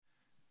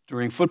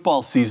During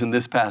football season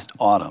this past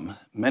autumn,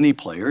 many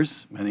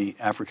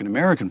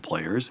African-American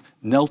players,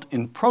 knelt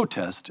in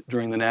protest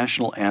during the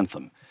national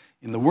anthem.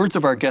 In the words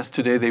of our guest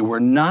today, they were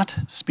not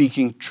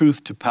speaking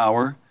truth to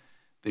power.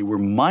 They were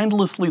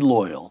mindlessly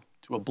loyal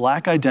to a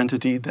black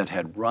identity that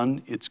had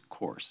run its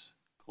course.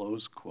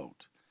 Close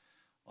quote.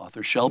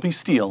 Author Shelby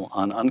Steele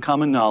on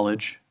Uncommon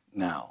Knowledge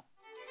now.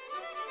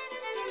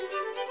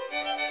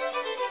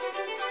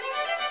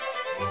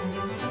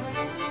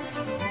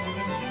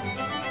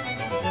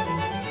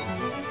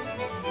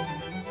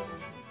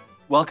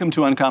 Welcome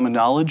to Uncommon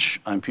Knowledge.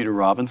 I'm Peter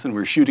Robinson.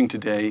 We're shooting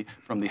today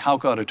from the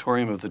Houck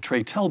Auditorium of the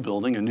Traytel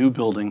Building, a new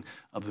building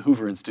of the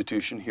Hoover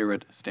Institution here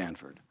at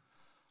Stanford.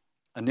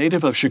 A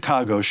native of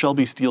Chicago,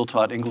 Shelby Steele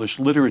taught English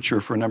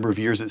literature for a number of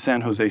years at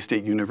San Jose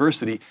State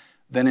University.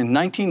 Then in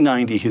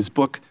 1990, his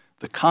book,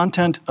 The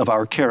Content of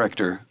Our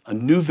Character, A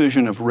New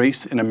Vision of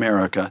Race in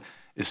America,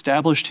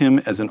 established him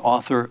as an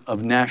author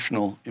of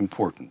national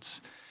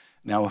importance.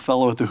 Now a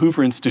fellow at the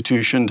Hoover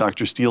Institution,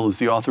 Dr. Steele is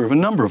the author of a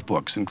number of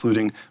books,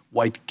 including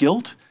White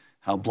Guilt,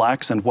 How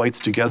Blacks and Whites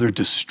Together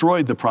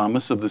Destroyed the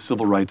Promise of the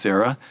Civil Rights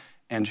Era,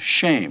 and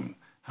Shame,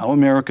 How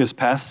America's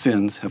Past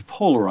Sins Have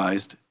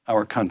Polarized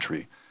Our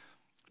Country.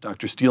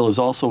 Dr. Steele is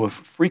also a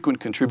frequent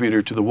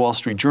contributor to the Wall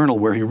Street Journal,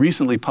 where he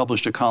recently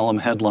published a column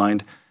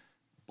headlined,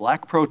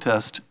 Black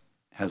Protest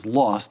Has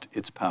Lost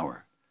Its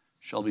Power.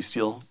 Shelby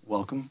Steele,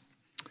 welcome.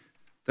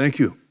 Thank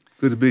you.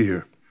 Good to be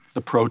here.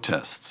 The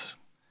protests.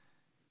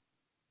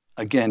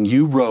 Again,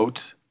 you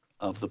wrote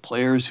of the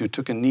players who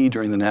took a knee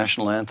during the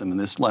national anthem in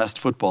this last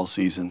football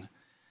season.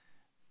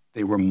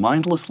 They were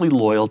mindlessly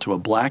loyal to a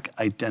black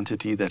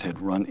identity that had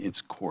run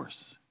its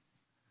course.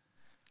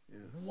 Yeah.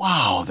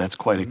 Wow, that's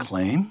quite a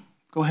claim.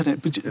 Go ahead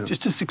and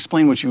just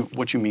explain what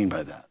you mean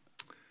by that.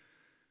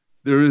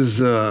 There is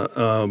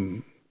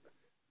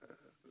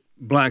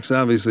blacks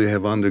obviously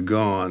have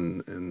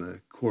undergone in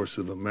the course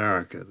of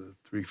America, the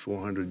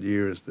 300-400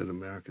 years that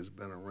America's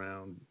been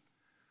around,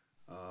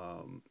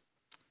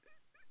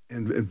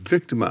 and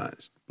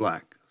victimized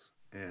blacks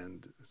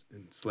and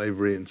in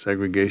slavery and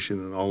segregation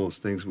and all those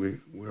things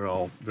we're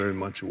all very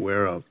much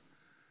aware of.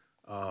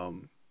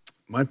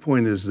 My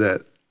point is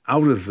that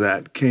out of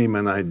that came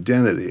an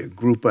identity, a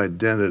group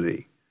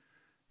identity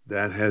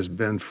that has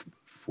been,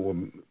 for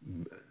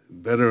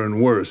better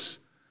and worse,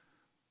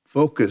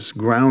 focused,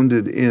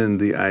 grounded in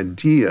the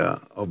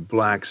idea of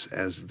blacks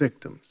as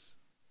victims.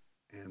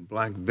 And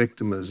black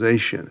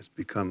victimization has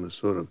become the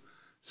sort of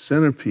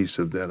centerpiece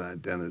of that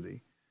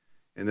identity.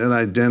 And that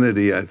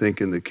identity, I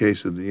think, in the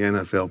case of the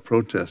NFL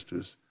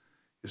protesters,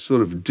 is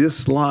sort of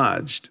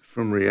dislodged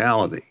from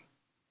reality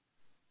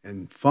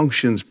and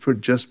functions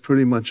just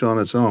pretty much on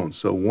its own.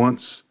 So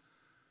once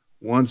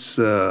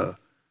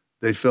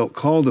they felt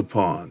called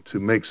upon to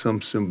make some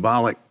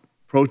symbolic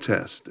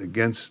protest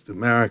against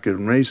American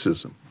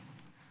racism,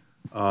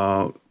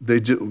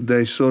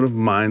 they sort of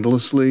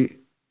mindlessly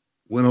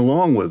went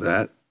along with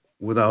that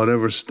without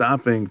ever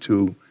stopping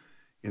to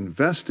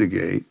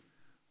investigate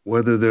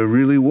whether there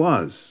really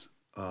was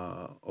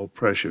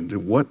oppression, to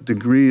what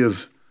degree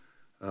of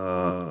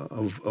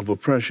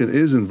oppression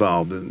is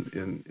involved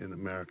in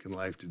American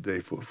life today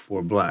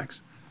for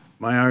blacks.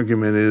 My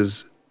argument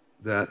is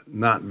that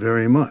not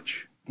very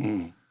much.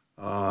 And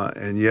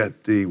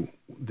yet the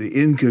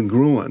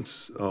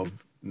incongruence of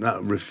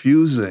not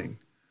refusing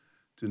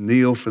to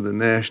kneel for the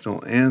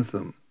national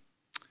anthem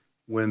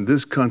when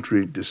this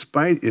country,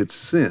 despite its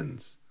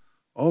sins,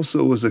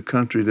 also was a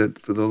country that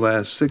for the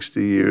last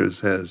 60 years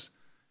has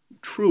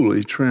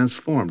truly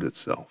transformed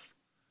itself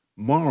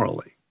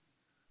morally.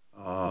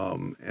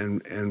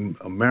 And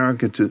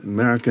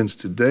Americans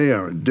today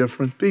are a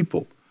different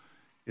people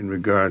in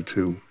regard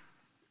to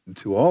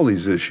all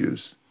these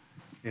issues.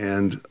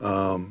 And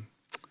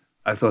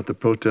I thought the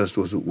protest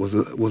was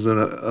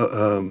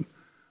an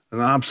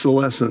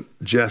obsolescent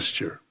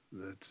gesture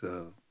that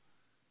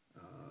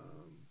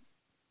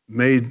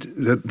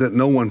that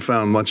no one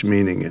found much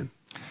meaning in.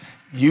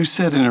 You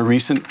said in a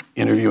recent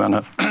interview on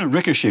a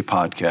Ricochet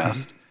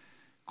podcast,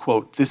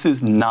 quote, "This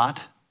is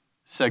not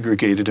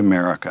segregated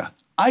America.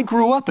 I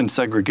grew up in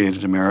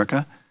segregated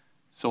America,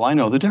 so I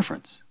know the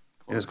difference."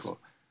 Close quote.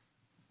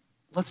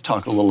 Let's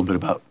talk a little bit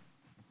about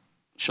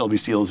Shelby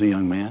Steele as a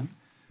young man.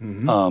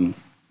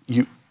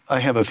 I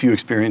have a few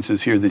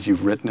experiences here that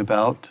you've written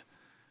about,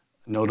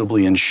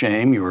 notably in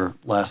Shame, your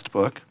last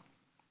book,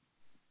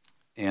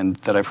 and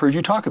that I've heard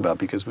you talk about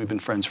because we've been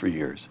friends for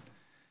years.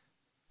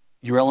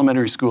 Your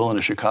elementary school in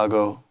a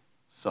Chicago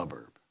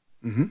suburb.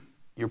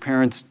 Your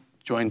parents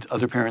joined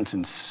other parents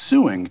in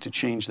suing to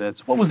change that.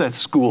 What was that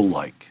school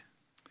like?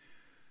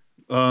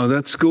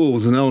 That school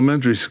was an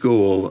elementary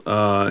school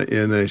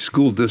in a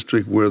school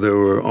district where there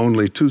were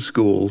only two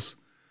schools.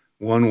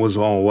 One was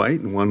all white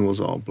and one was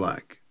all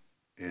black.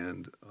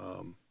 And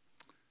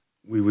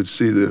we would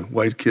see the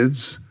white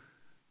kids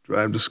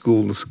drive to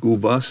school in the school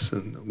bus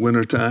in the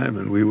wintertime,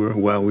 and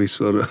we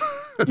sort of...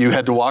 You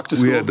had to walk to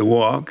school? We had to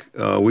walk.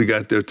 We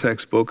got their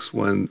textbooks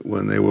when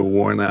they were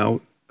worn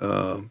out.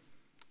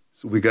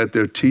 So we got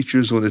their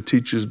teachers. When the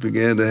teachers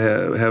began to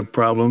have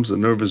problems, a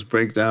nervous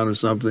breakdown or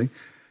something,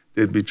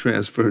 they'd be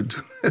transferred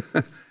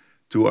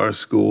to our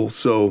school.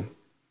 So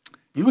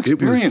you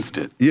experienced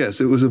it.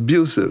 Yes, it was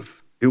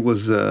abusive. It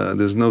was,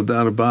 there's no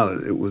doubt about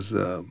it. It was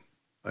a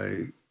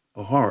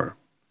horror.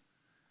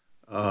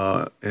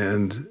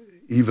 And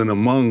even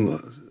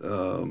among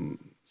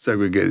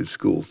segregated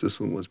schools, this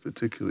one was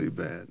particularly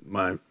bad.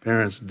 My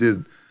parents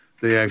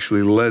they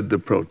actually led the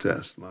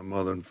protest. My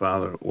mother and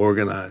father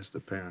organized the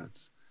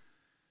parents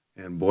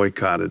and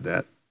boycotted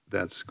that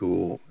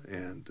school.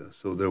 And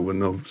so there were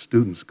no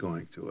students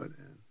going to it.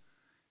 And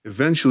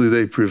eventually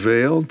they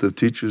prevailed. The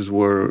teachers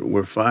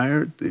were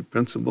fired. The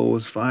principal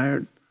was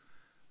fired.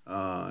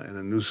 And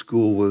a new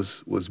school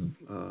was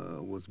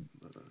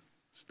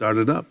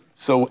started up.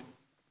 So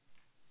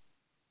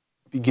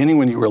beginning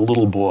when you were a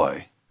little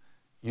boy,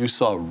 you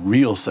saw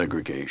real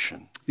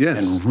segregation.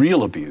 Yes. And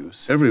real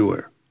abuse.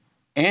 Everywhere.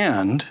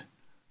 And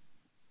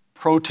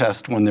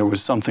protest when there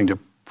was something to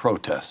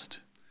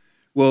protest.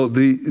 Well,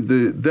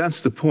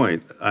 that's the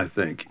point, I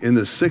think. In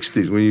the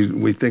 60s,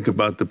 when we think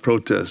about the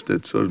protest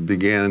that sort of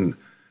became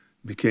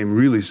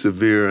really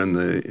severe in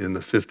the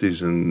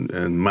 50s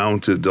and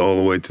mounted all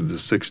the way to the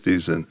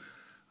 60s, and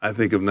I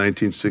think of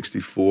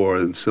 1964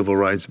 and the Civil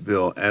Rights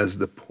Bill as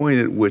the point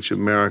at which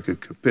America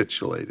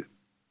capitulated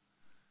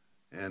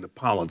and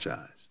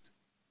apologized.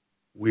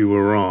 We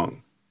were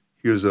wrong.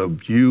 Here's a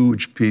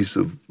huge piece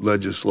of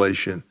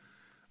legislation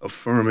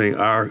affirming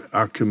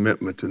our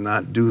commitment to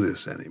not do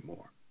this anymore.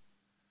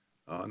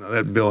 Now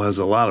that bill has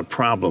a lot of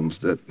problems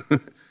that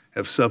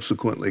have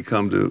subsequently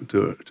come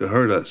to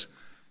hurt us,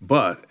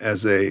 but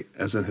as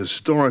an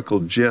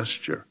historical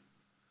gesture,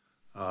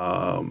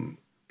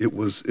 it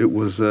was one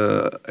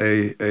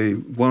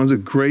of the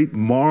great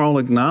moral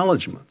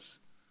acknowledgments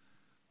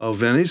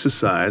of any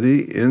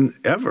society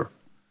ever.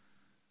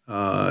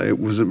 It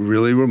was a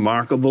really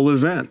remarkable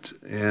event,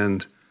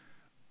 and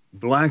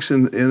blacks,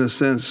 in a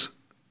sense,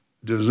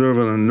 deserve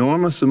an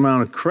enormous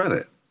amount of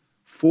credit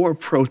for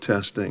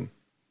protesting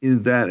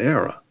in that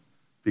era,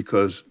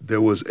 because there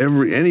was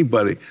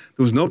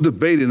no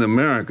debate in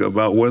America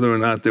about whether or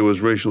not there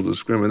was racial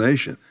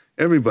discrimination.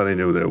 Everybody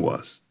knew there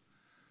was.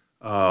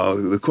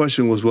 The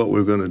question was what we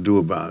were going to do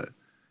about it.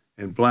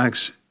 And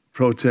blacks'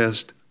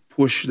 protest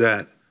pushed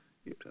that,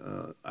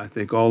 I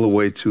think, all the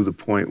way to the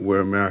point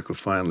where America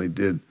finally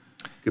did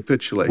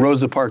capitulate.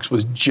 Rosa Parks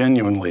was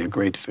genuinely a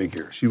great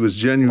figure. She was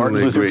genuinely a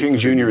great Martin Luther King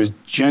figure. Jr. is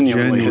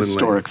genuinely a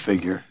historic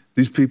figure.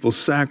 These people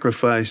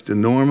sacrificed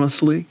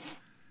enormously.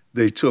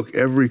 They took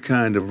every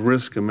kind of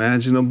risk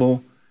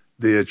imaginable.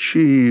 They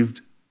achieved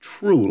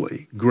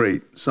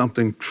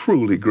something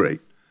truly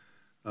great.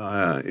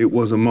 It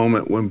was a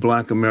moment when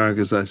Black America,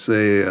 as I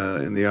say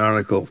in the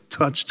article,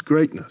 touched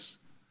greatness.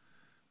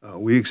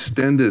 We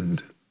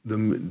extended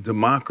the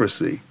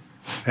democracy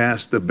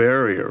past the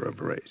barrier of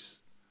race.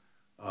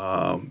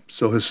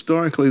 So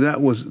historically,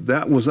 that was,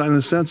 in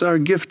a sense, our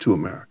gift to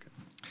America.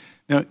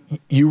 Now,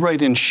 you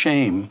write in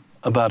Shame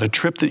about a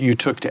trip that you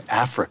took to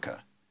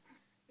Africa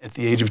at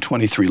the age of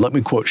 23. Let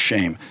me quote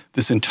Shame.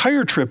 This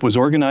entire trip was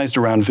organized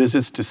around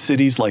visits to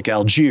cities like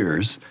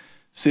Algiers,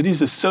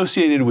 cities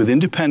associated with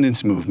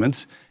independence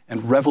movements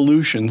and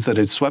revolutions that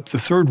had swept the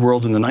Third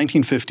World in the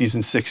 1950s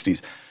and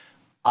 60s.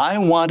 I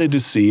wanted to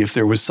see if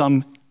there was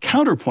some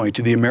counterpoint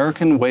to the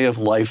American way of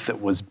life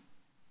that was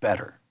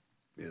better.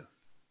 Yeah.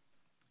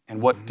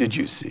 And what did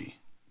you see?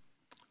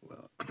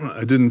 Well,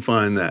 I didn't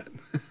find that.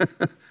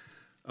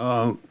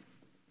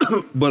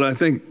 But I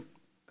think,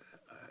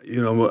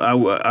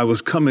 I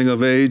was coming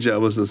of age. I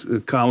was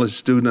a college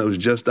student. I was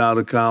just out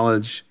of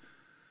college.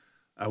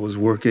 I was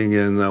working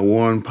in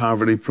war and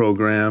poverty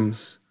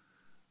programs.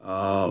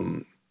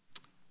 And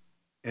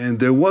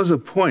there was a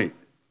point,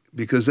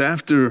 because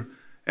after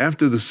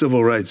the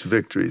civil rights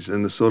victories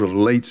in the sort of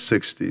late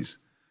 60s,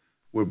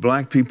 where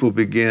Black people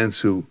began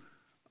to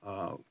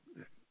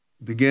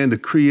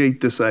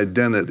create this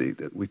identity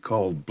that we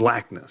called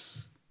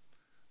Blackness.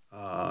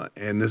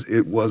 And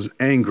it was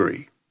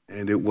angry,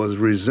 and it was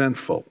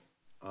resentful,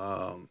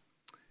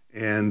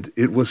 and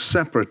it was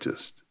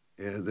separatist.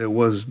 There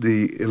was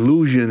the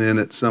illusion in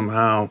it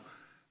somehow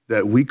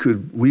that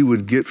we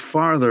would get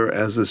farther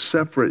as a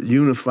separate,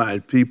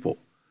 unified people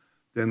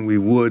than we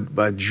would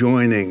by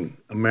joining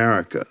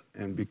America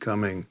and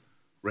becoming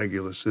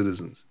regular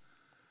citizens.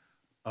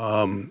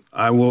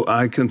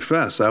 I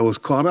confess, I was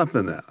caught up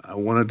in that. I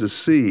wanted to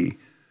see,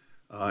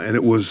 and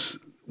it was,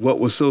 what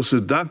was so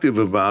seductive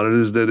about it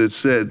is that it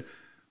said,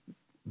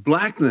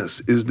 Blackness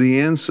is the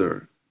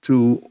answer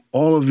to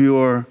all of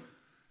your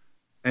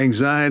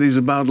anxieties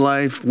about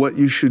life, what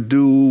you should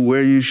do,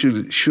 where you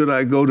should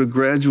I go to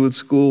graduate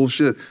school?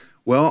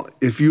 Well,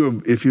 if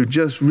you're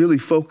just really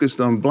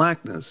focused on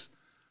Blackness,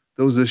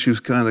 those issues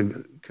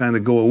kind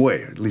of go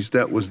away. At least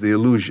that was the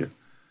illusion.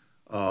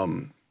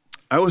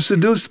 I was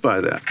seduced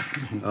by that.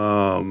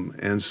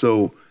 And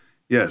so,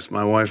 yes,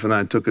 my wife and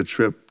I took a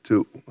trip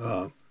to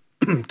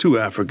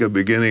Africa,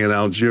 beginning in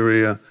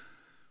Algeria,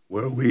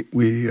 where we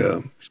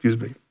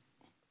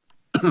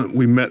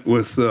met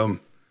with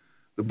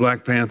the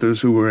Black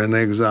Panthers who were in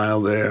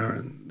exile there.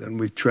 And then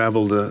we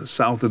traveled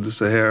south of the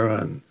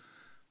Sahara and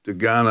to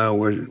Ghana,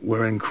 where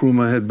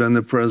Nkrumah had been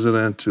the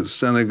president, to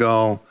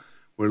Senegal,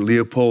 where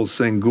Leopold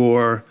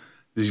Senghor,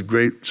 these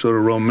great sort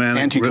of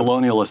romantic...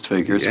 Anti-colonialist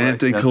figures.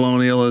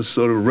 Anti-colonialist,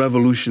 sort of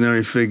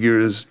revolutionary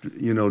figures,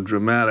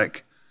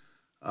 dramatic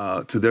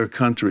to their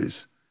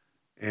countries.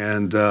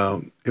 And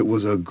it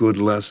was a good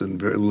lesson,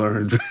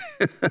 learned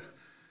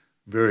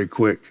very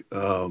quick.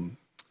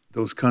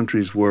 Those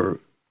countries were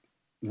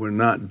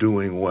not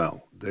doing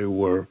well. They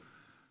were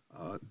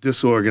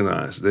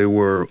disorganized. They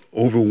were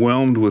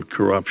overwhelmed with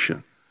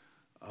corruption.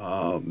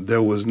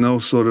 There was no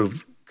sort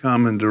of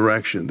common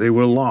direction. They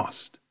were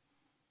lost.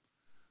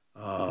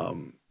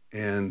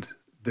 And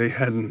they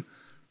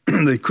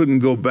couldn't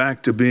go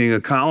back to being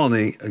a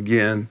colony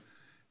again,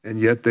 and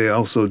yet they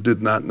also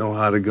did not know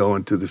how to go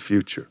into the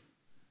future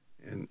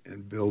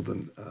and build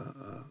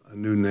a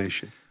new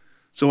nation.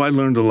 So I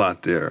learned a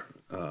lot there.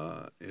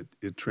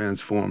 It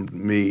transformed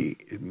me.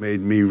 It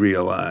made me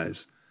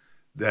realize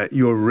that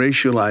your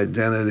racial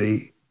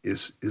identity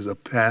is a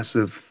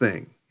passive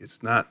thing.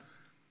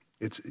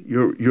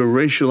 Your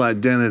racial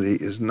identity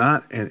is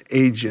not an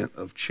agent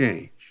of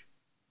change.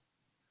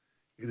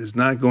 It is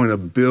not going to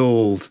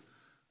build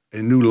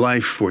a new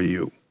life for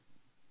you.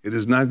 It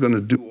is not going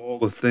to do all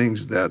the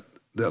things that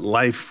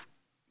life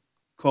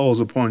calls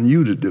upon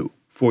you to do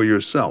for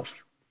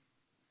yourself.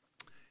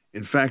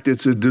 In fact,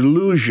 it's a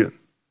delusion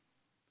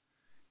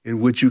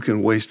in which you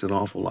can waste an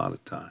awful lot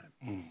of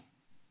time.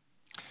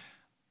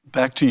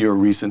 Back to your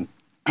recent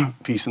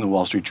piece in the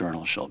Wall Street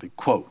Journal, Shelby.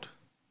 Quote,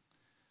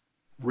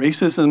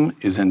 "Racism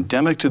is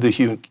endemic to the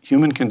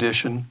human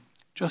condition,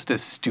 just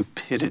as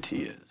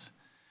stupidity is.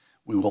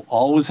 We will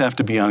always have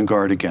to be on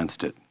guard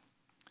against it.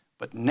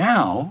 But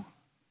now,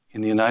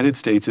 in the United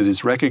States, it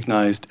is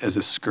recognized as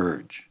a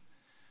scourge.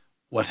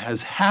 What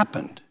has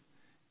happened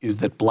is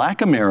that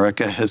Black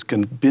America has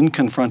been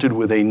confronted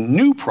with a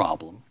new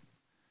problem,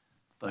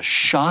 the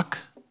shock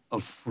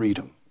of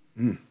freedom."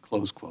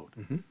 Close quote.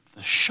 Mm-hmm.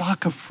 The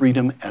shock of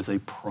freedom as a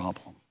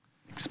problem.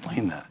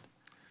 Explain that.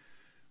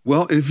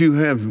 Well, if you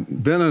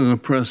have been an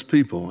oppressed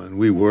people, and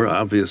we were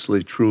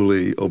obviously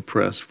truly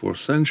oppressed for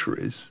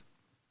centuries,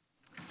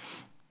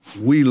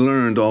 we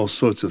learned all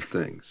sorts of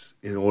things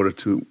in order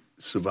to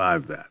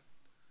survive that.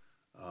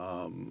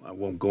 I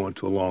won't go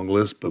into a long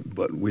list,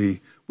 but we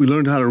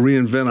learned how to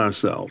reinvent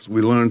ourselves.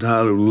 We learned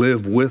how to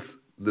live with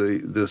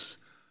this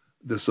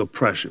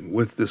oppression,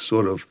 with this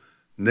sort of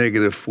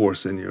negative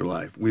force in your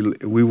life.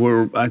 We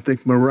were, I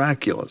think,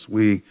 miraculous.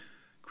 We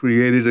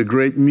created a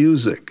great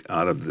music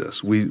out of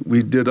this.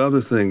 We did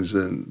other things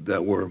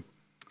that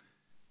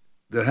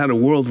had a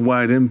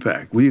worldwide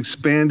impact. We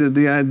expanded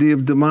the idea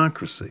of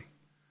democracy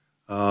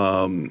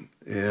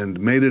and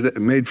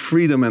made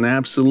freedom an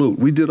absolute.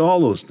 We did all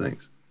those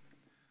things.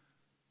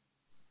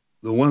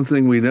 The one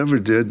thing we never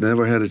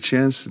had a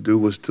chance to do,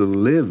 was to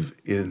live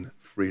in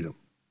freedom.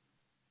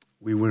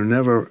 We were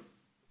never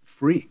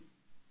free.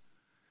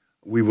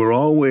 We were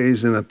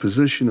always in a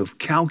position of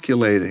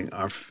calculating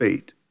our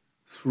fate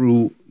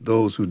through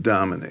those who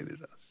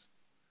dominated us.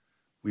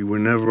 We were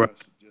never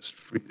just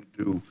free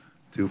to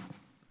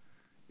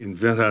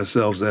invent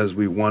ourselves as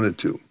we wanted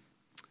to.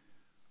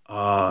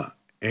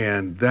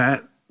 And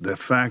the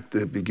fact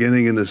that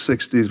beginning in the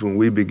 60s, when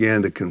we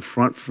began to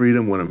confront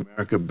freedom, when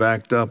America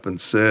backed up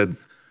and said,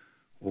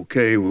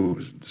 okay,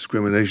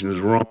 discrimination is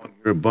wrong,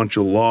 here are a bunch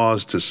of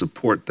laws to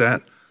support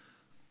that,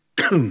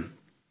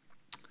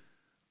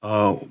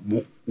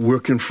 we're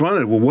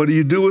confronted. Well, what do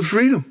you do with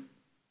freedom?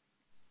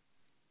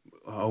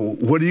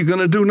 What are you going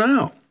to do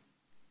now?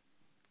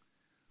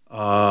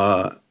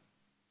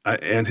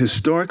 And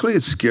historically,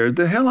 it scared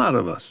the hell out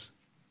of us.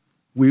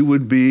 We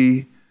would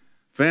be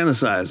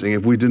fantasizing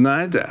if we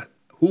denied that.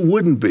 Who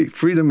wouldn't be?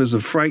 Freedom is a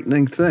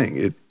frightening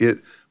thing. It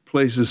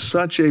places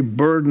such a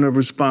burden of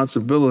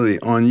responsibility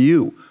on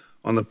you,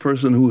 on the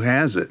person who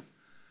has it.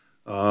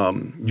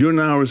 You're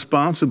now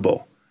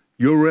responsible.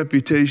 Your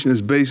reputation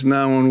is based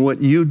now on what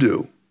you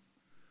do.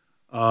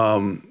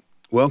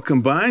 Well,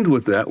 combined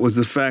with that was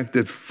the fact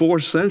that 4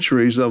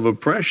 centuries of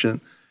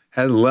oppression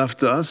had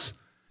left us,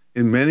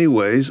 in many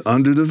ways,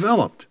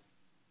 underdeveloped.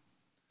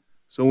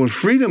 So when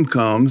freedom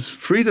comes,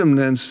 freedom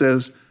then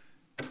says,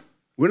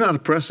 we're not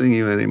oppressing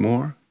you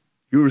anymore.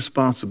 You're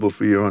responsible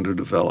for your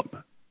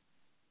underdevelopment.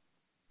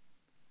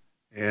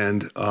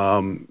 And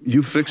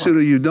you fix it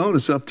or you don't,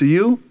 it's up to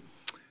you.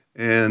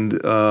 And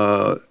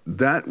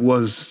that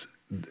was,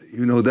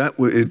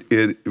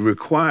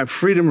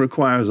 freedom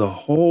requires a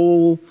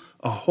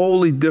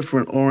wholly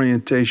different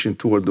orientation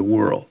toward the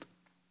world.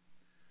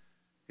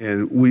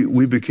 And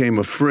we became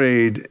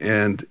afraid,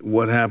 and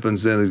what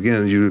happens then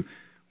again,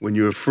 when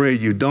you're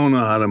afraid you don't know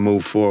how to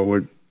move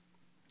forward,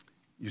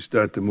 you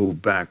start to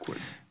move backward.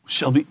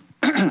 Shelby,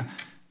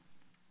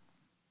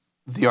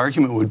 the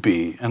argument would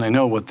be, and I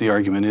know what the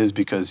argument is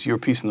because your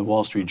piece in the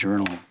Wall Street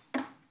Journal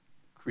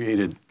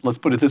created, let's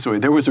put it this way,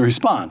 there was a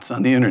response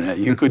on the internet.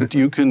 You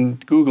can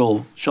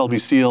Google Shelby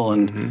Steele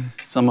and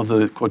some of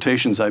the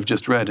quotations I've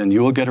just read, and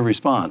you will get a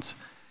response.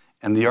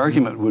 And the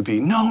argument would be,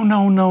 no,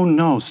 no, no,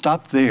 no,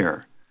 stop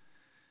there.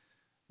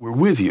 We're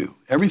with you.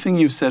 Everything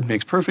you've said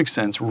makes perfect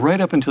sense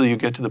right up until you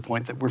get to the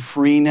point that we're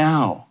free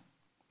now.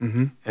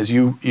 Mm-hmm. As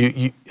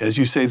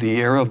you say, the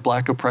era of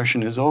black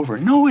oppression is over.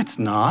 No, it's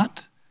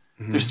not.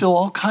 Mm-hmm. There's still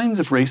all kinds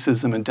of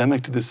racism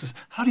endemic to this.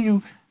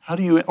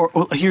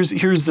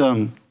 Here's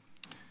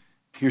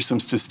some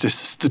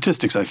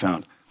statistics I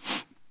found.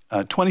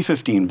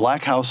 2015,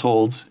 black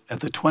households at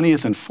the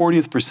 20th and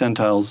 40th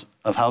percentiles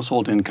of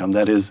household income,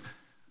 that is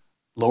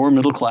lower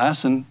middle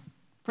class and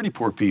pretty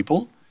poor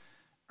people,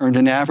 earned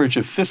an average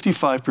of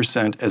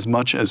 55% as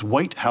much as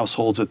white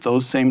households at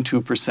those same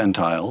 2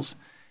 percentiles,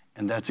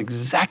 and that's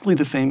exactly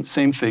the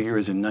same figure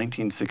as in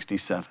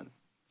 1967.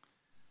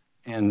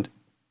 And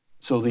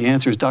so the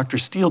answer is, Dr.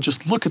 Steele,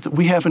 just look at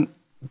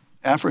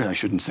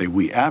African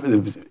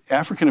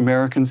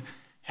Americans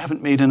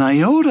haven't made an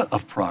iota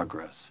of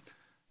progress.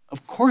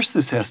 Of course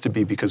this has to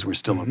be because we're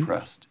still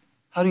oppressed.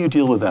 How do you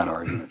deal with that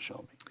argument,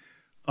 Shelby?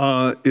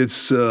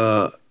 It's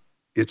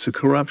a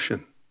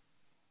corruption.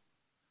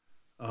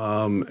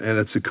 And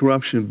it's a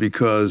corruption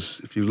because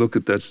if you look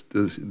at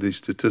the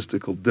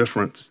statistical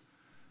difference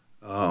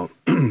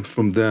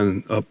from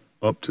then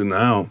up to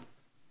now,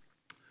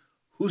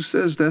 who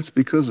says that's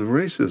because of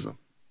racism?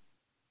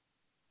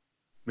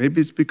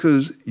 Maybe it's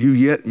because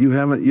you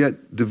haven't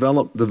yet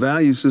developed the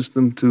value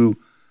system to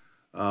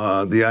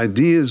the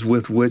ideas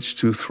with which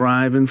to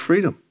thrive in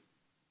freedom.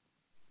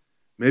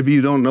 Maybe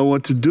you don't know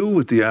what to do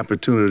with the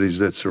opportunities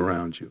that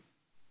surround you.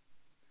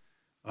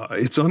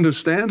 It's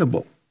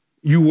understandable.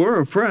 You were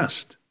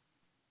oppressed.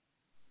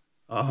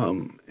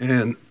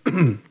 And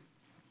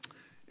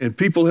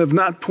people have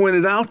not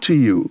pointed out to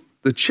you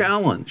the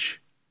challenge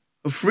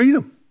of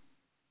freedom.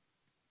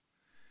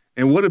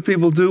 And what do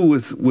people do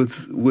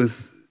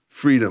with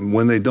freedom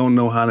when they don't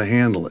know how to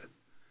handle it?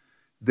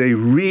 They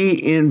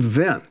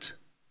reinvent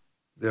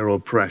their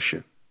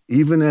oppression,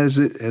 even as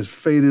it has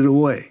faded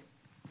away.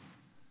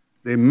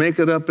 They make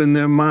it up in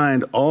their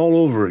mind all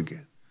over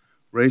again.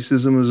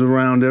 Racism is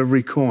around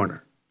every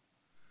corner.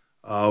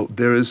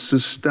 There is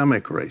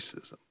systemic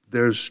racism.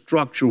 There's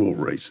structural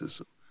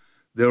racism.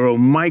 There are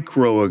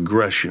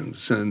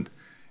microaggressions,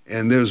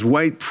 and there's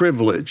white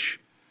privilege,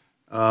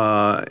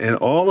 and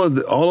all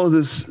of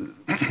this.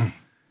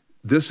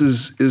 This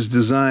is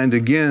designed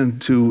again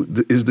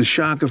is the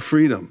shock of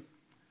freedom,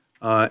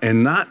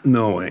 and not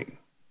knowing.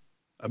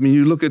 I mean,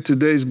 you look at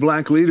today's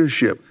black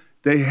leadership;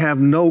 they have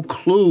no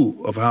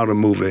clue of how to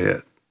move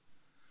ahead.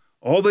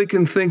 All they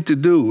can think to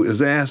do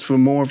is ask for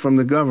more from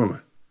the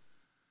government.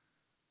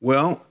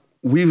 Well,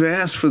 we've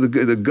asked for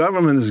the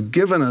government has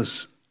given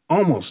us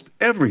almost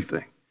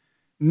everything.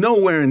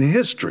 Nowhere in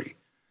history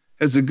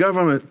has the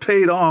government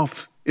paid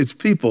off its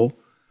people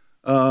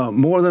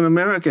more than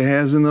America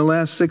has in the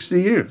last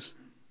 60 years.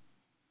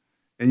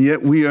 And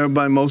yet we are,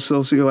 by most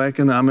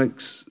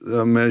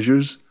socioeconomic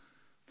measures,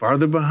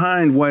 farther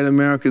behind white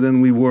America than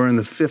we were in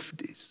the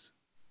 50s,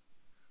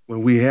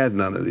 when we had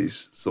none of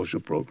these social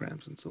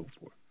programs and so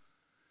forth.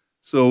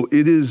 So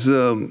it is,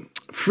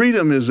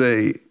 freedom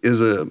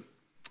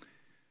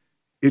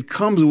it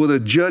comes with a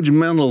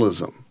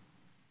judgmentalism.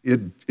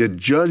 It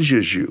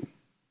judges you.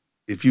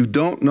 If you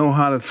don't know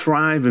how to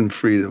thrive in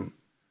freedom,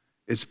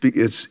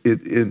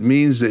 it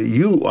means that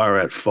you are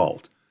at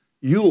fault.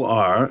 You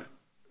are,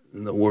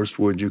 and the worst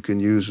word you can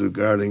use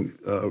regarding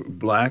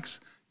blacks,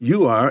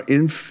 you are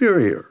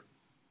inferior.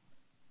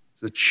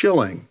 It's a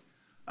chilling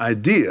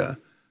idea,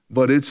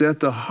 but it's at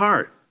the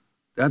heart.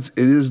 It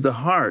is the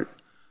heart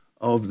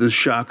of the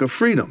shock of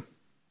freedom.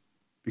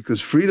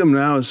 Because freedom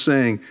now is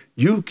saying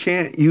you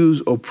can't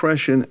use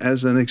oppression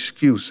as an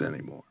excuse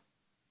anymore.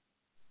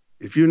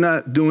 If you're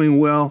not doing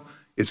well,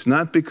 it's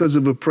not because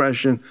of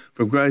oppression.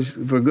 For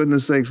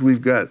goodness sakes,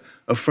 we've got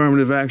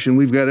affirmative action.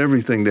 We've got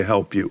everything to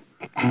help you.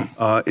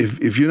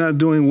 If you're not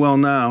doing well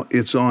now,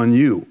 it's on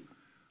you.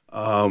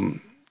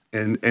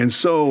 And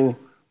so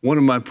one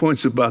of my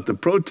points about the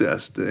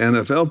protest, the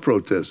NFL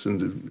protests,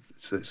 and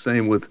the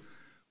same with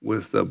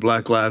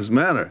Black Lives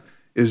Matter,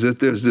 is that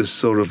there's this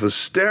sort of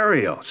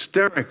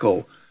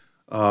hysterical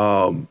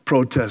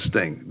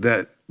protesting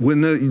that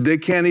when they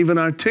can't even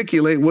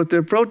articulate what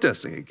they're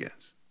protesting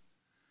against.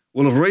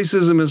 Well, if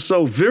racism is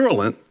so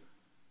virulent,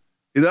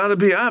 it ought to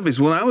be obvious.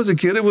 When I was a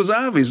kid, it was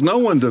obvious. No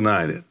one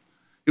denied it.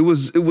 It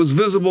was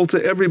visible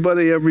to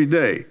everybody every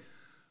day.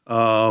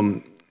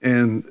 And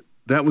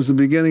that was the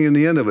beginning and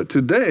the end of it.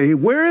 Today,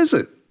 where is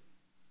it?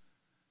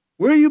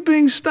 Where are you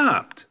being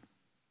stopped?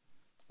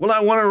 Well, I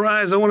want to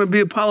rise. I want to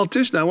be a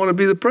politician. I want to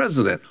be the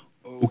president.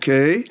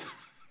 Okay.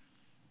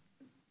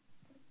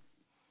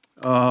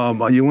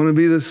 You want to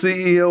be the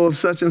CEO of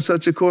such and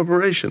such a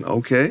corporation.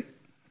 Okay.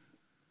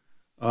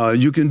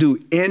 You can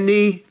do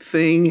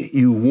anything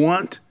you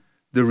want.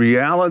 The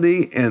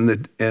reality and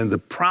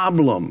the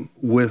problem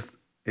with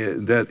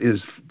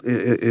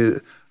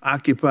that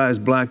occupies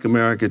Black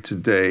America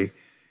today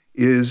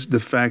is the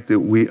fact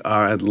that we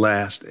are at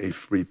last a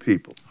free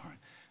people.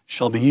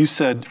 Shelby, you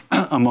said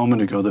a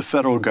moment ago the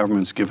federal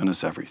government's given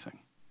us everything.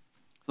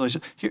 So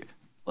here,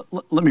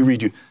 let me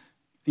read you.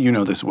 you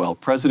know this well,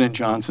 President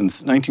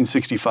Johnson's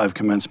 1965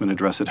 commencement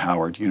address at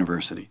Howard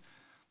University.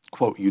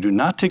 Quote, "You do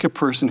not take a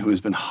person who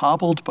has been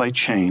hobbled by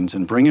chains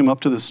and bring him up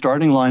to the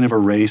starting line of a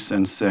race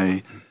and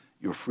say,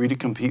 you're free to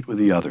compete with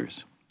the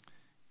others.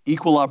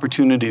 Equal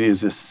opportunity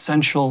is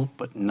essential,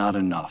 but not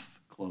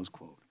enough," close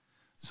quote.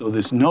 So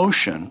this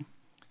notion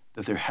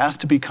that there has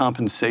to be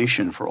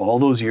compensation for all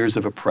those years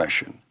of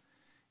oppression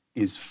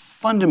is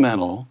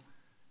fundamental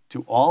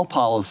to all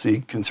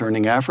policy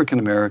concerning African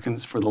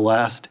Americans for the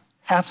last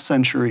half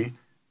century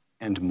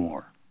and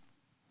more.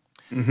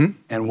 Mm-hmm.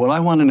 And what I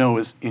want to know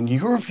is, in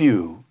your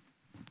view,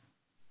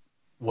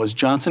 was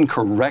Johnson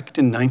correct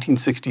in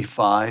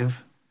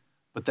 1965,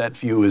 but that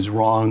view is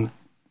wrong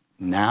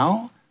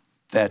now?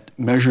 That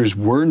measures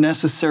were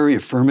necessary,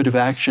 affirmative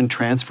action,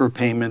 transfer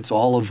payments,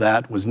 all of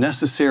that was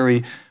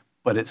necessary,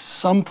 but at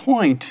some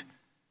point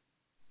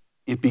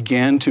it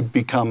began to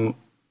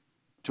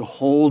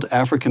hold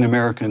African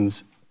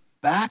Americans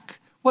back?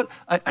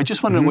 I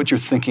just want to know what you're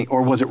thinking,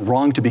 or was it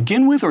wrong to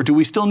begin with, or do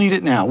we still need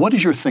it now? What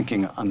is your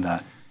thinking on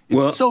that?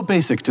 It's so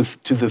basic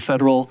to the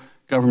federal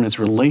government's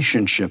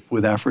relationship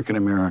with African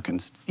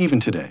Americans, even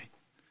today.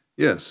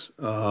 Yes.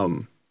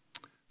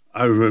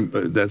 I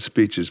remember that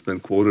speech has been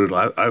quoted.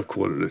 I've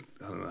quoted it,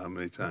 I don't know how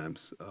many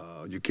times.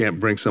 You can't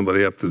bring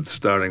somebody up to the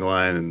starting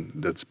line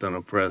that's been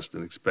oppressed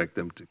and expect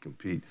them to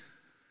compete.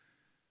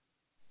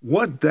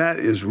 What that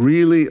is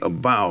really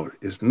about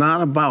is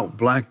not about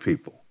black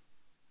people,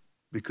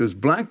 because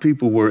black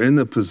people were in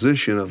the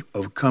position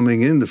of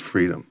coming into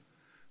freedom.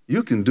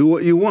 You can do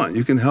what you want.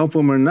 You can help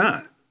them or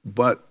not,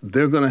 but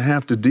they're going to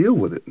have to deal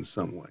with it in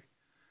some way.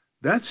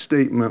 That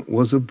statement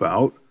was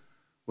about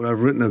what I've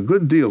written a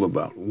good deal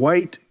about,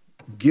 white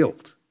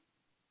guilt.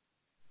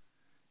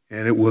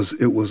 And it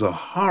was a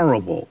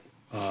horrible,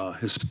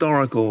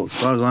 historical, as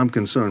far as I'm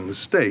concerned,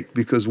 mistake,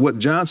 because what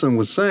Johnson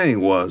was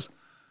saying was,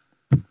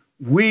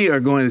 we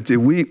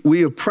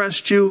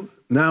oppressed you,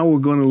 now we're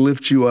going to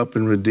lift you up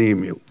and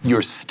redeem you.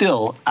 You're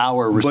still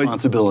our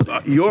responsibility.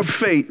 But, your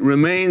fate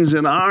remains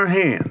in our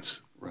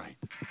hands. Right.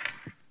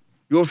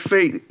 Your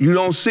fate, you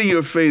don't see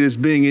your fate as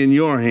being in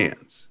your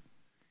hands.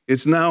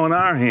 It's now in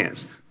our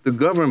hands, the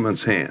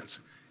government's hands,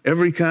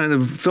 every kind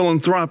of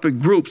philanthropic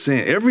group's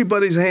hand,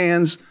 everybody's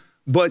hands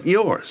but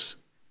yours.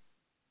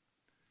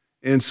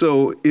 And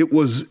so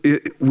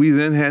we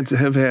then had to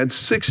have had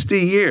 60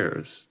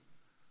 years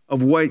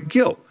of white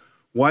guilt.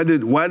 Why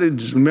did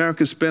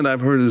America spend,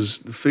 I've heard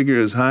the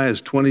figure as high as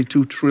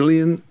 $22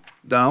 trillion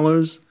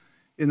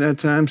in that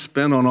time,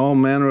 spent on all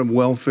manner of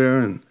welfare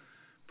and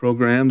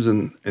programs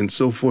and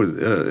so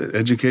forth,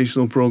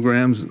 educational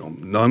programs,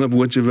 none of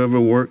which have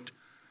ever worked.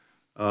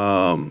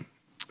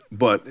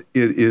 But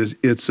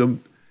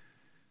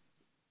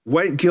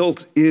white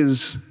guilt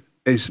is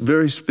a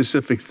very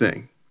specific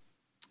thing.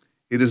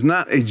 It is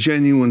not a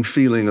genuine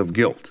feeling of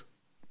guilt.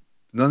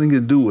 Nothing to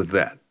do with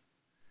that.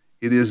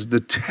 It is the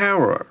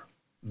terror,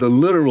 the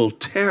literal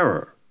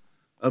terror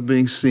of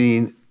being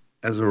seen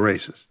as a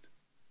racist.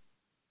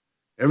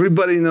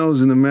 Everybody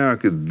knows in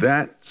America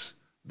that's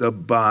the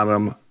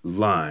bottom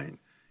line.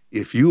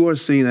 If you are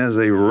seen as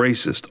a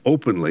racist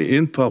openly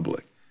in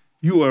public,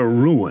 you are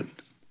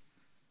ruined.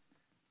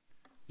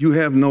 You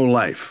have no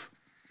life.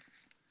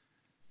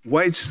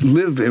 Whites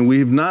live, and we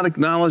have not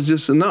acknowledged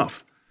this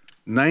enough.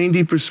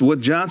 90%, what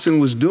Johnson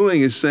was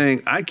doing is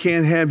saying, I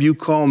can't have you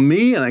call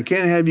me and I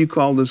can't have you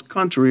call this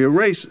country a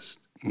racist.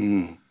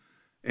 Mm.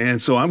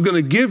 And so I'm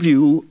going to give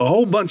you a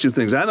whole bunch of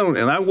things.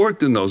 I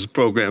worked in those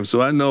programs,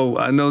 so I know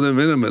them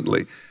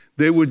intimately.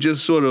 They were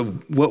just sort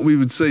of what we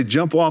would say,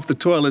 jump off the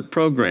toilet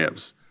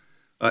programs.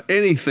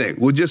 Anything,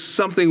 well, just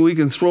something we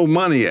can throw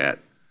money at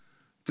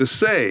to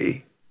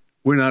say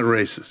we're not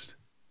racist.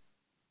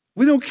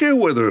 We don't care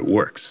whether it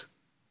works.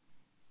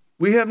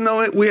 We're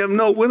not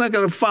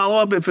going to follow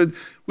up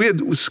we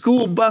had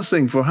school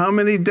busing for how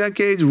many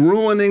decades,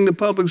 ruining the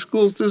public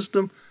school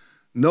system.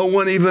 No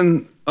one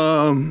even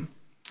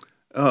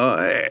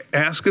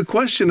asked a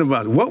question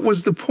about it. What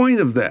was the point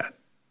of that?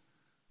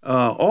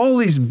 All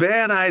these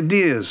bad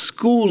ideas,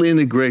 school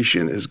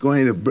integration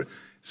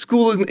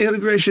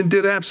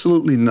did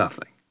absolutely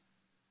nothing.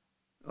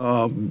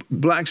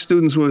 Black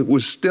students were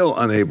still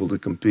unable to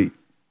compete.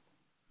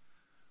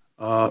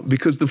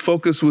 Because the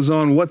focus was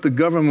on what the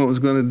government was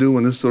going to do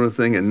and this sort of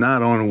thing, and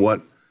not on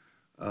what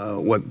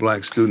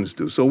black students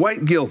do. So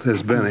white guilt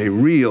has been a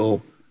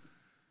real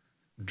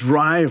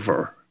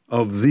driver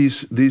of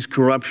these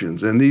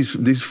corruptions, and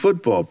these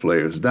football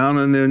players down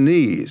on their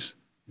knees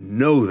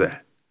know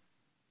that.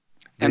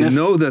 They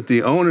know that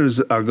the owners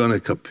are going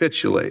to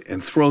capitulate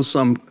and throw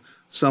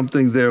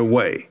something their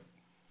way.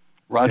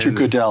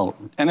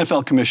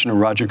 NFL Commissioner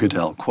Roger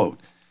Goodell, quote,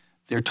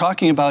 "They're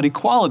talking about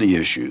equality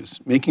issues,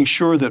 making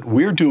sure that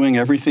we're doing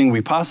everything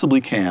we possibly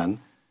can,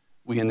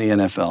 we in the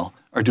NFL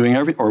are doing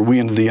or we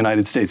in the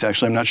United States,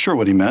 actually, I'm not sure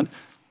what he meant.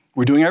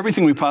 We're doing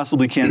everything we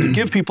possibly can to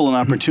give people an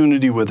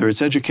opportunity, whether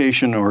it's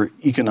education or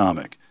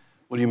economic."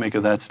 What do you make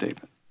of that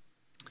statement?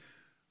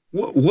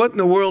 What in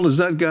the world has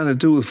that got to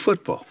do with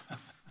football?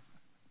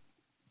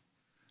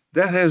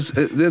 That is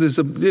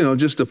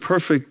just a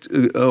perfect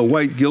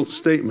white guilt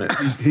statement.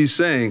 He's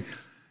saying,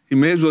 he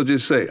may as well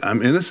just say,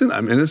 I'm innocent,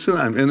 I'm innocent,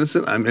 I'm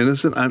innocent, I'm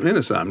innocent, I'm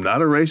innocent. I'm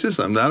not a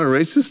racist, I'm not a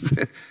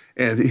racist.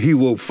 And he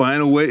will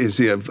find a way,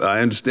 I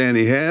understand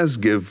he has,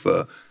 give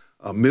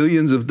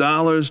millions of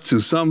dollars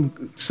to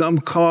some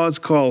cause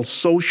called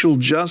social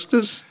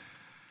justice.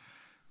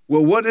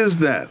 Well, what is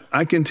that?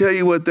 I can tell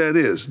you what that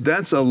is.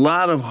 That's a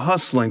lot of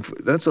hustling.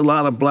 That's a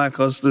lot of black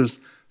hustlers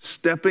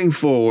stepping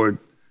forward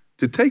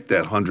to take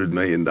that $100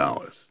 million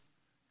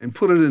and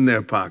put it in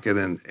their pocket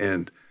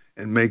and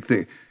make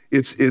things.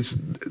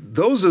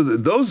 Those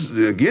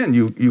again,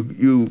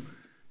 you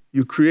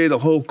create a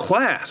whole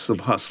class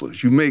of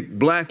hustlers. You make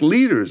black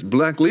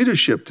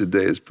leadership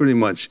today is pretty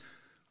much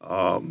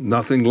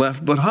nothing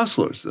left but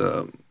hustlers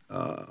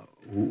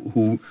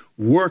who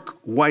work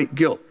white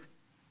guilt.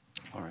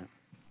 All right.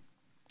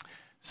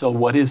 So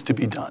what is to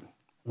be done?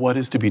 What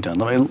is to be done?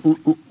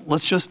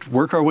 Let's just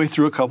work our way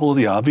through a couple of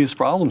the obvious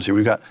problems here.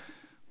 We've got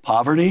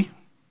poverty.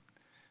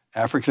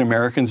 African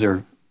Americans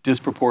are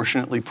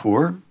disproportionately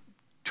poor.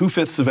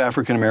 2/5 of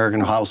African American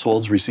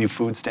households receive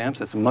food stamps.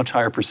 That's a much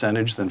higher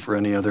percentage than for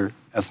any other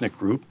ethnic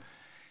group.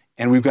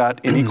 And we've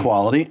got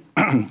inequality.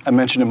 I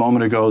mentioned a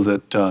moment ago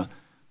that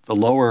the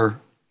lower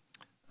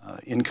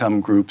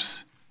income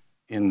groups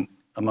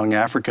among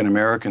African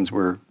Americans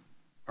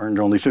earned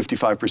only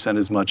 55%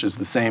 as much as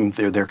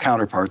their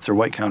counterparts, their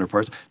white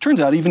counterparts.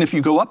 Turns out even if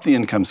you go up the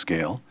income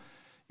scale,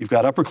 you've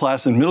got upper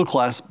class and middle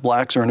class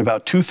blacks earn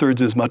about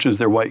 2/3 as much as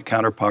their white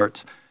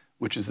counterparts,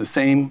 which is the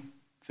same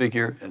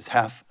figure as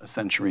half a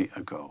century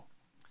ago.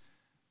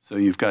 So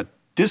you've got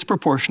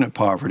disproportionate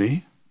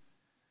poverty,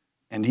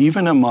 and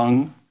even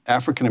among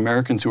African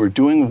Americans who are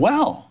doing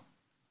well,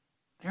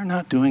 they're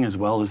not doing as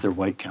well as their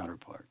white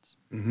counterparts.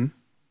 Mm-hmm.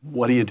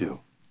 What do you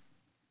do?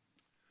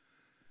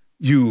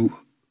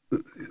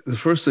 The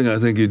first thing I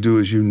think you do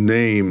is you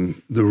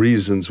name the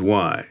reasons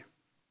why.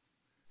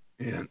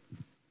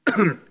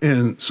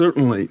 And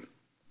certainly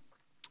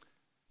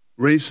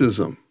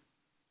racism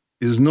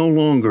is no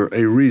longer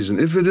a reason.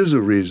 If it is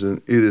a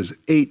reason, it is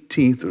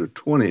 18th or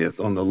 20th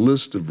on the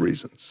list of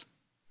reasons.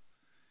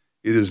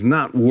 It is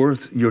not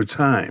worth your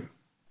time.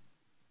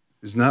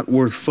 It's not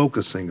worth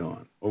focusing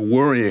on or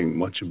worrying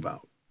much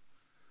about.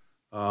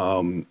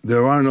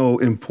 There are no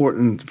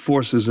important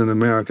forces in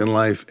American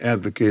life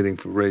advocating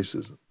for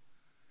racism.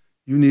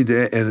 And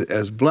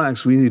as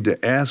blacks, we need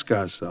to ask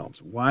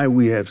ourselves why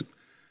we have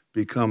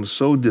become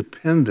so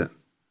dependent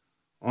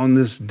on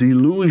this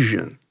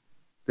delusion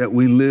that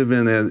we live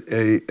in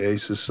a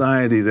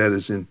society that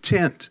is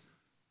intent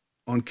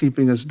on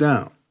keeping us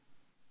down.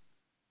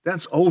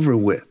 That's over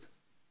with.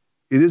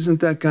 It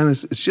isn't that kind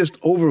of, it's just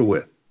over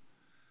with.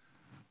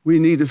 We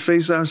need to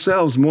face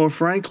ourselves more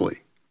frankly.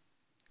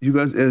 You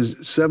guys, as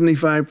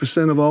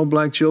 75% of all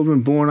black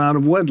children born out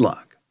of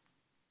wedlock.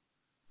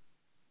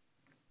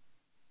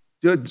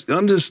 You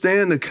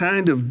understand the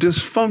kind of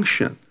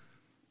dysfunction.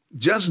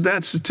 Just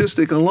that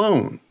statistic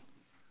alone,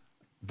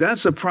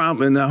 that's a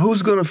problem. And now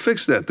who's going to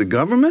fix that? The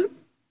government?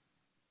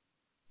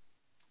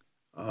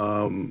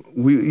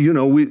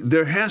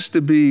 There has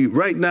to be,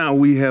 right now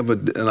we have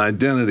an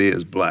identity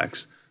as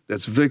blacks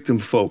that's victim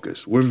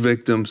focused. We're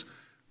victims,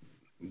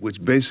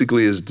 which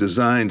basically is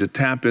designed to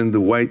tap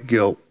into white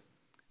guilt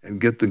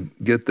and get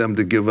them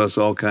to give us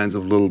all kinds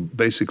of little,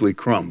 basically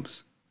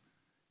crumbs.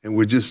 And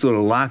we're just sort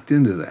of locked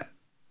into that.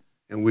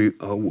 And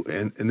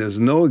and there's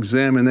no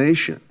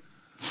examination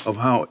of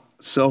how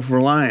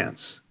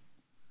self-reliance,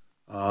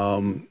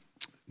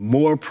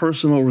 more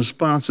personal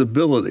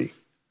responsibility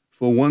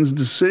for one's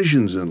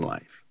decisions in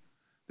life,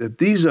 that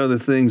these are the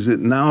things that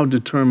now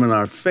determine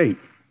our fate.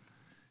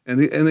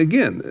 And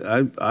again,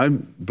 I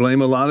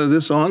blame a lot of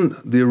this on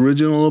the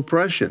original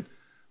oppression.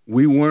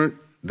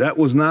 That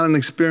was not an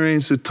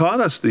experience that taught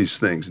us these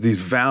things, these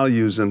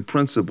values and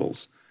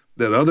principles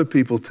that other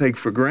people take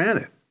for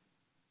granted.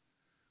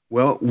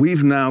 Well,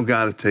 we've now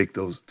got to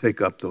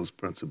take up those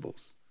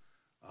principles.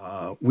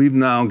 We've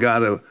now got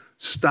to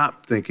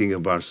stop thinking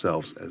of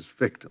ourselves as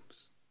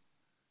victims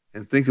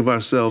and think of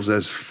ourselves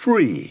as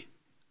free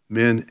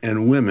men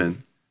and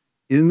women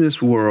in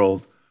this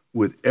world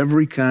with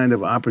every kind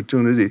of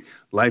opportunity.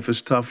 Life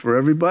is tough for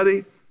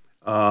everybody,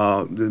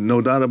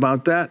 no doubt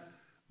about that,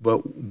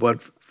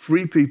 but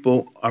free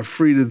people are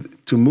free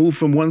to move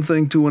from one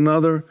thing to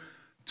another,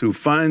 to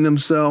find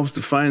themselves,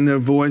 to find their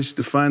voice,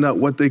 to find out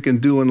what they can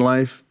do in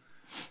life.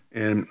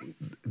 And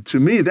to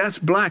me, that's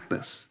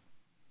blackness.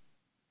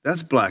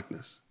 That's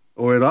blackness,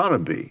 or it ought to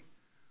be.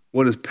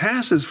 What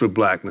passes for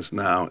blackness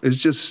now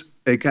is just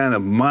a kind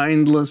of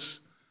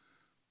mindless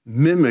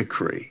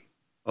mimicry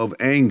of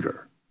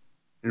anger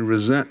and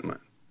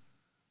resentment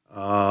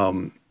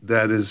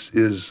that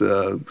is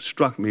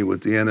struck me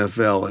with the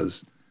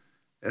NFL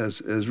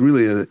as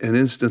really an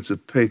instance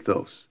of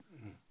pathos,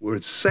 where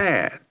it's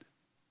sad.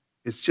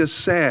 It's just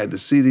sad to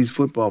see these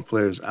football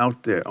players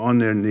out there on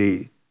their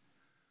knee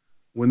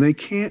when they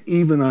can't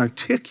even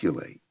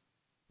articulate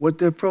what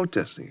they're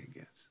protesting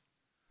against.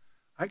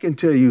 I can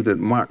tell you that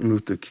Martin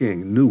Luther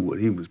King knew what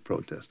he was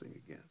protesting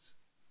against.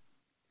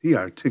 He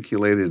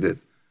articulated it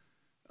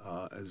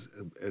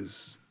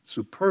as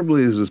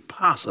superbly as is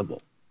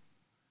possible,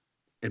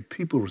 and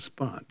people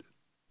responded.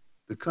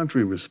 The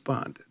country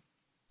responded.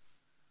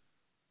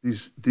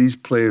 These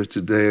players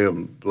today,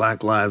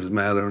 Black Lives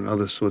Matter and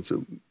other sorts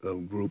of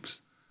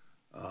groups,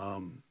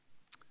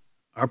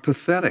 are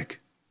pathetic.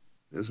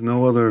 There's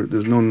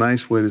no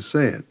nice way to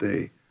say it.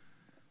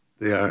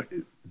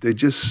 They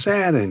just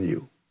sadden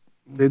you.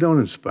 They don't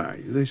inspire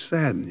you. They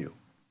sadden you.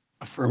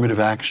 Affirmative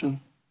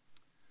action?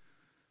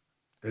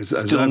 As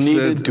Still I've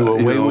needed, said, do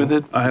away with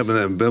it? I have an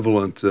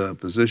ambivalent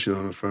position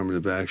on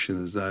affirmative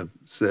action. As I've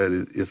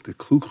said, if the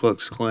Ku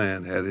Klux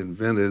Klan had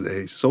invented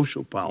a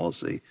social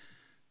policy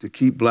to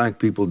keep black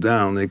people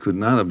down, they could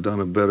not have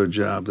done a better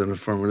job than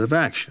affirmative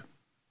action.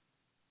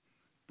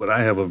 But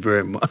I have a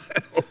very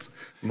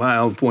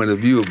mild point of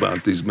view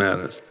about these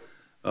matters.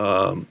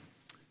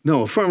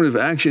 No, affirmative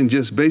action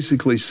just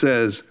basically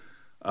says,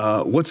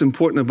 what's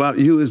important about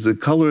you is the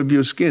color of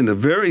your skin, the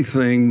very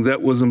thing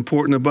that was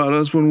important about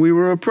us when we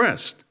were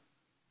oppressed.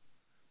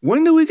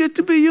 When do we get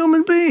to be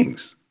human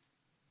beings?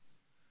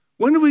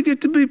 When do we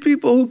get to be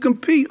people who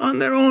compete on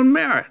their own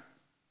merit?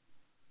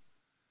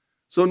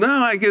 So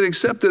now I get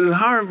accepted at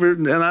Harvard,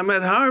 and I'm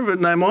at Harvard,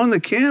 and I'm on the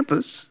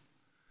campus,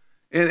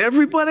 and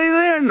everybody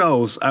there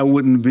knows I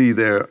wouldn't be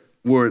there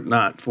were it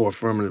not for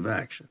affirmative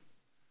action.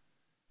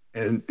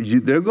 And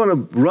they're going to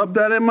rub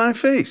that in my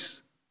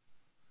face.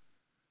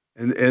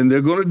 And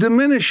they're going to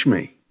diminish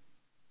me.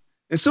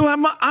 And so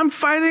I'm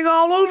fighting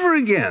all over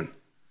again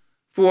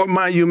for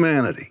my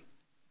humanity.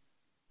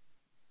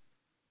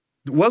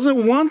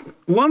 Wasn't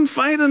one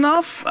fight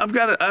enough?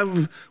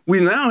 We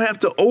now have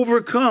to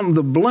overcome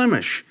the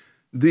blemish,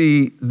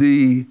 the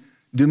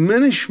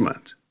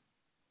diminishment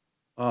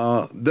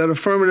that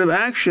affirmative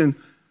action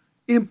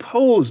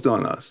imposed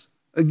on us.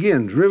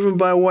 Again, driven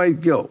by white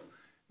guilt.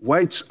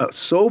 Whites are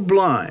so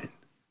blind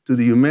to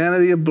the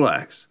humanity of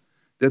blacks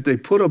that they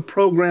put a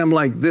program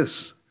like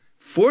this,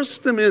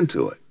 forced them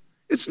into it.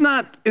 It's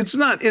not. That's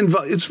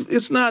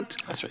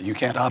right. You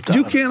can't opt out.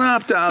 You can't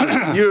opt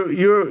out.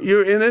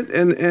 You're in it,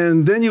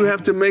 and then you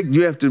have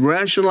to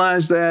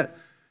rationalize that,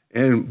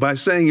 and by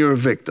saying you're a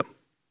victim.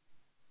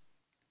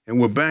 And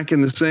we're back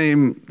in the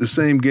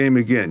same game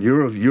again.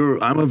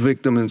 I'm a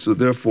victim, and so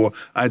therefore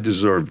I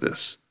deserve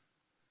this,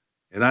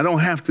 and I don't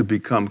have to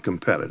become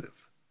competitive.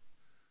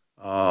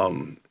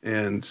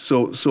 And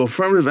so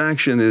affirmative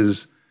action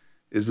is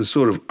a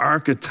sort of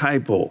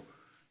archetypal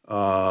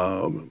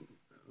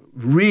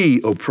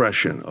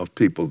re-oppression of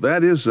people.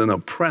 That is an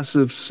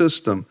oppressive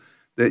system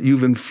that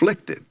you've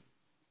inflicted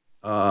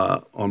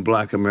on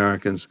black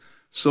Americans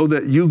so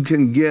that you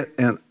can get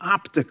an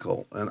optic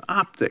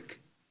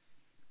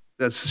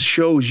that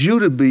shows you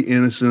to be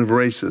innocent of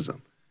racism,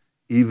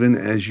 even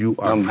as you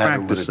are practicing.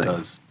 Matter what it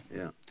does.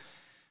 Yeah.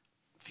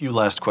 A few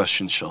last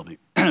questions, Shelby.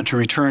 To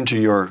return to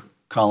your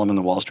column in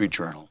the Wall Street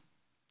Journal.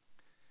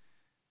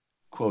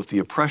 Quote, "The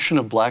oppression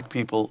of black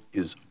people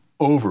is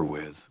over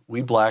with.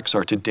 We blacks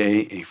are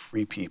today a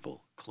free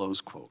people," close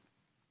quote.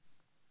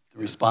 The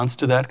response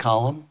to that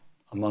column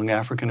among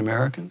African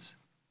Americans?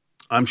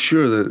 I'm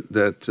sure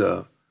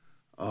that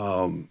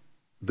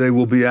they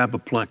will be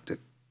apoplectic.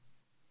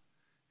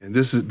 And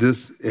this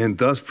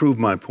does prove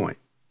my point.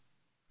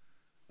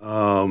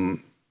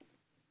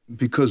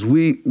 Because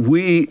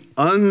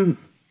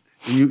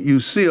you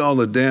see all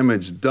the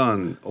damage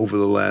done over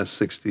the last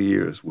 60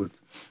 years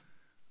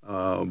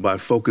by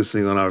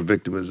focusing on our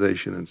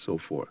victimization and so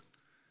forth.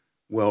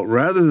 Well,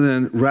 rather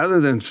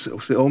than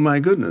say, oh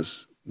my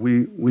goodness,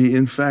 we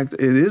in fact,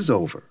 it is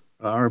over.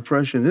 Our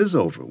oppression is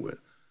over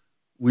with.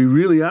 We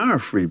really are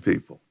free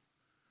people.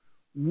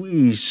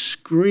 We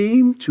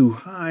scream to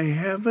high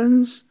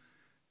heavens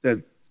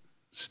that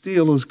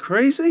Steele is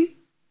crazy,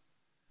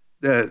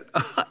 that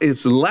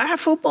it's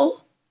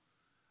laughable.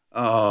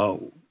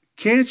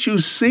 Can't you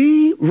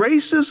see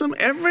racism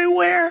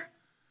everywhere?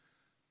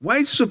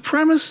 White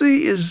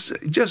supremacy is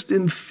just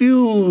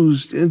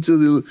infused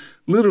into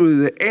literally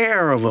the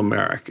air of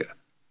America,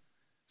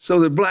 so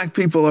that black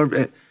people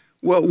are,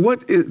 well,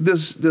 what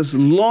is this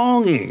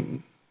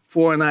longing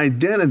for an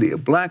identity, a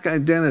black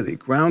identity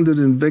grounded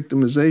in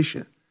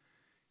victimization,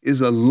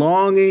 is a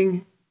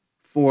longing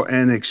for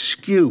an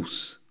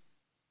excuse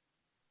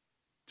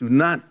to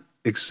not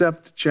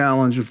accept the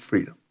challenge of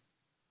freedom.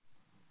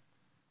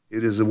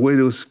 It is a way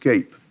to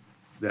escape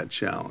that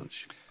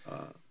challenge.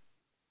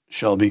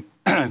 Shelby,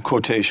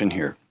 quotation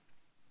here.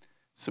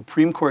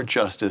 Supreme Court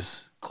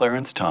Justice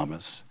Clarence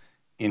Thomas,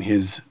 in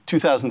his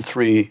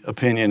 2003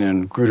 opinion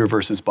in Grutter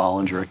versus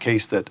Bollinger, a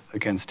case that,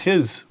 against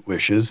his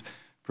wishes,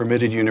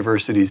 permitted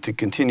universities to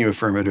continue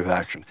affirmative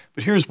action.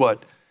 But here's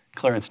what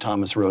Clarence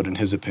Thomas wrote in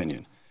his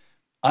opinion.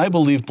 "I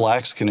believe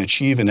blacks can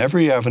achieve in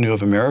every avenue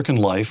of American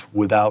life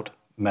without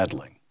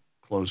meddling,"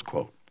 close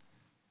quote.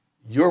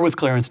 You're with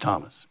Clarence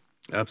Thomas.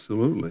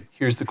 Absolutely.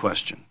 Here's the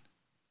question.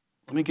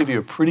 Let me give you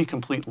a pretty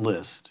complete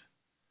list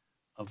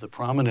of the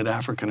prominent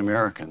African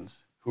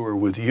Americans who are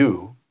with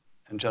you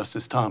and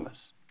Justice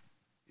Thomas.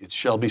 It's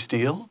Shelby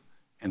Steele,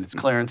 and it's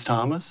Clarence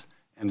Thomas,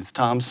 and it's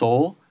Tom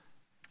Sowell,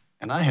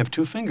 and I have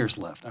 2 fingers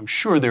left. I'm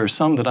sure there are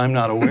some that I'm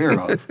not aware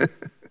of.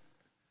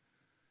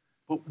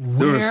 But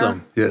there are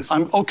some, yes.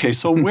 Okay,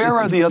 so where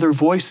are the other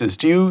voices?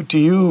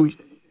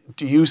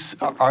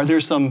 Are there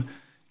some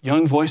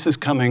young voices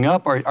coming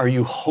up? Are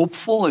you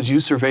hopeful as you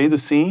survey the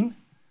scene?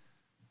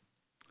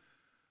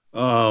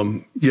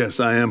 Yes,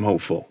 I am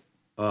hopeful.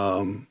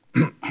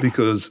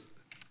 Because,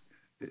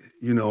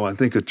 I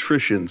think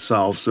attrition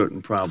solves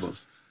certain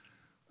problems.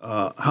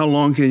 How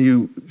long can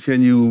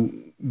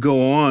you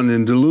go on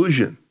in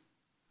delusion?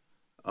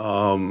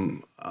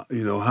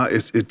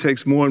 It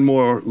takes more and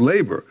more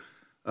labor.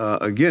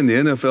 Again, the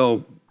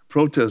NFL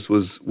protest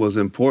was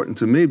important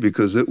to me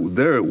because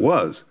there it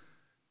was.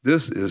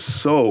 This is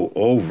so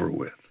over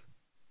with.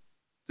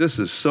 This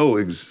is so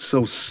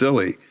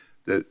silly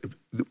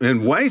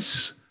and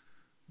whites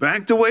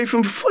backed away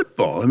from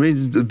football. I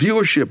mean, the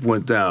viewership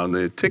went down,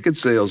 the ticket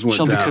sales went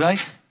Shelby, down. Could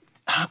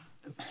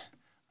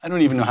I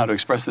don't even know how to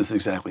express this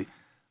exactly,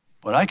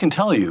 but I can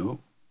tell you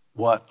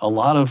what a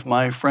lot of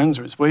my friends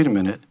was, wait a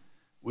minute,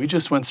 we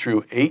just went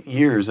through 8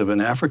 years of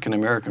an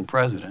African-American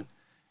president,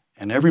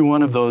 and every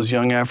one of those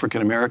young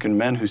African-American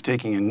men who's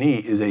taking a knee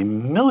is a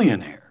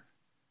millionaire.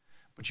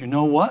 But you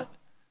know what?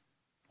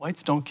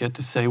 Whites don't get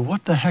to say,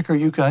 what the heck are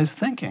you guys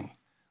thinking?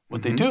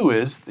 What they do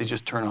is they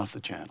just turn off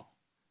the channel.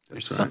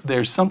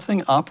 There's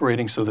something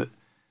operating so that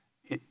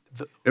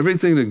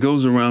everything that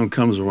goes around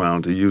comes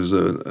around, to use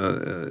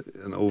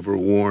an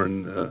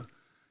overworn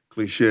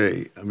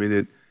cliche. I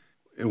mean,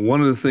 and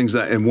one of the things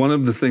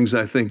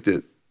I think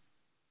that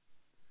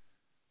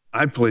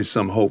I place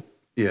some hope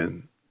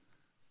in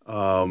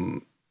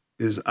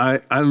is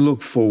I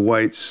look for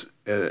whites.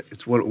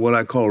 It's what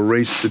I call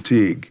race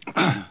fatigue.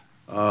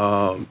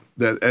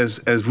 That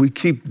as we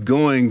keep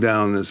going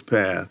down this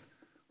path,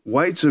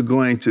 whites are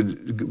going to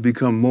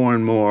become more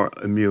and more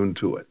immune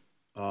to it.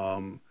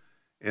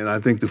 And I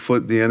think the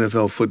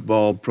NFL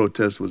football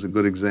protest was a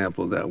good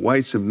example of that.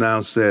 Whites have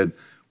now said,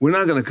 we're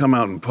not going to come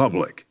out in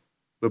public,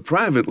 but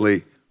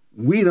privately,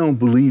 we don't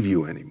believe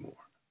you anymore.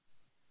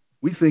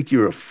 We think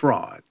you're a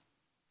fraud.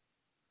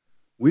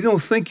 We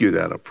don't think you're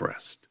that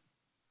oppressed.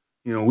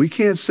 We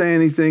can't say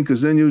anything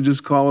because then you'll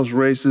just call us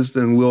racist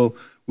and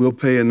we'll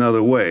pay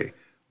another way.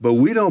 But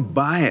we don't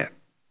buy it.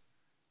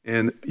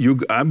 And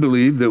I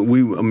believe that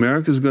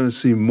America's going to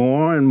see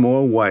more and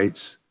more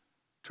whites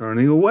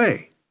turning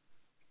away.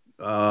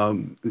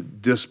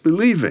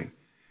 Disbelieving.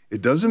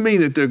 It doesn't mean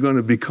that they're going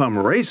to become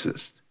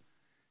racist.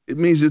 It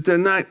means that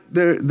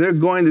they're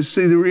going to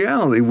see the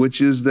reality,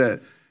 which is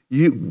that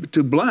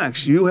to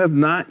blacks, you have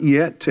not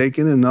yet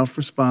taken enough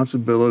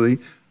responsibility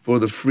for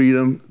the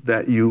freedom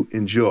that you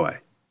enjoy.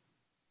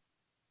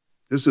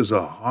 This is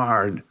a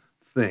hard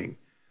thing.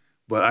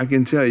 But I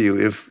can tell you,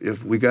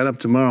 if we got up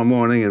tomorrow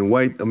morning and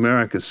white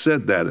America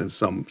said that in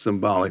some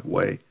symbolic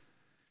way,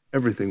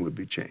 everything would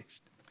be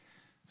changed.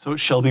 So,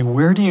 Shelby,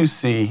 where do you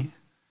see,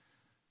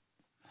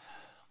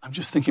 I'm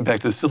just thinking back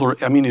to the civil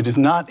rights, I mean, it is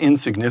not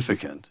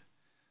insignificant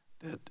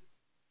that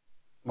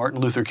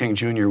Martin Luther King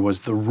Jr.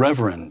 was the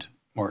Reverend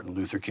Martin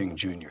Luther King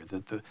Jr.,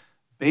 that the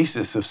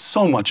basis of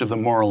so much of the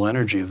moral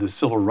energy of the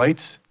civil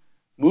rights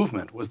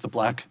movement was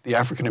the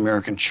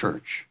African-American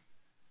church.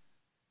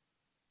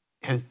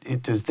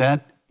 Is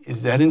that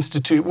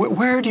institution,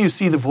 where do you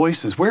see the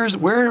voices? Where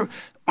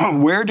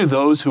do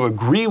those who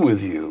agree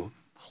with you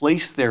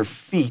place their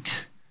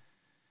feet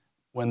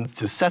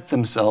to set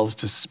themselves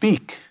to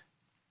speak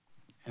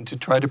and to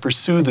try to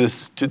pursue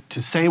this,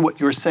 to say what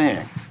you're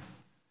saying?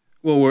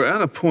 Well, we're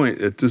at a point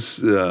at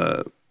this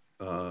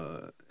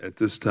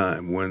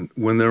time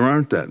when there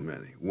aren't that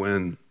many.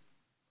 When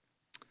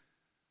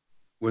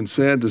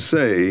sad to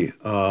say,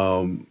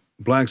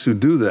 blacks who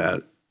do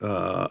that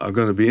are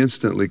going to be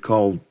instantly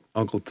called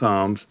Uncle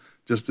Toms,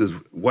 just as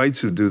whites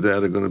who do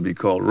that are going to be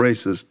called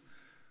racist.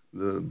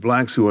 The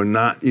blacks who are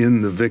not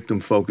in the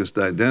victim-focused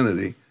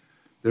identity,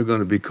 they're going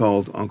to be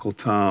called Uncle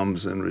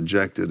Toms and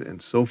rejected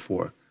and so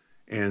forth.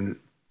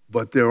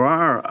 But there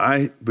are,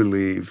 I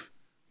believe,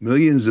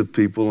 millions of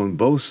people on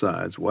both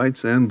sides,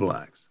 whites and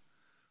blacks,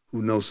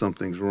 who know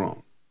something's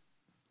wrong,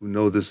 who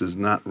know this is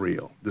not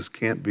real. This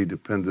can't be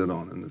depended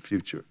on in the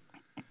future.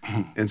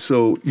 And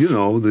so,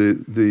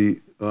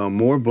 the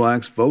more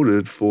blacks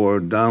voted for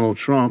Donald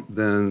Trump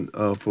than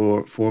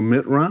for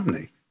Mitt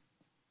Romney.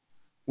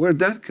 Where'd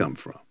that come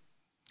from?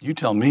 You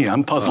tell me.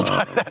 I'm puzzled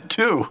by that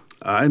too.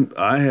 I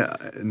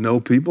know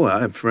people. I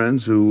have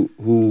friends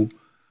who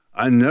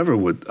I never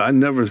would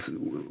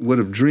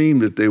have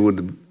dreamed that they would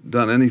have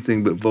done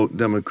anything but vote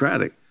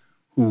Democratic,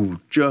 who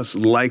just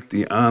liked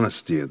the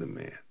honesty of the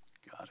man.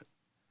 Got it.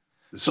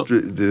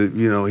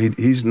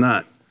 He's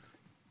not.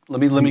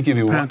 Let me give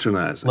you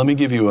patronizing. Let me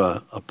give you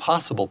a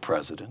possible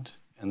president,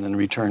 and then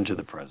return to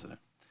the president.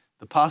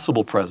 The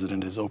possible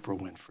president is Oprah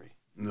Winfrey.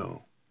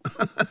 No.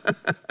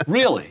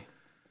 Really?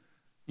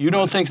 You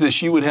don't think that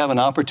she would have an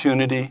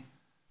opportunity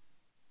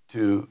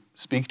to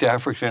speak to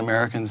African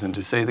Americans and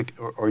to say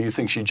or you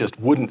think she just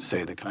wouldn't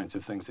say the kinds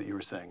of things that you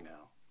were saying now?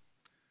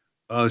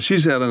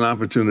 She's had an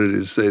opportunity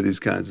to say these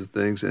kinds of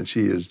things, and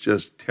she is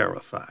just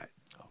terrified.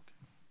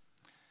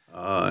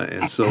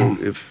 And so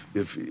if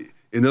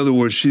in other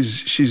words,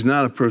 she's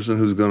not a person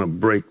who's going to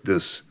break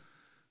this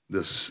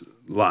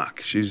lock.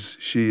 She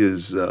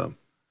is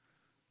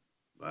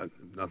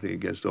nothing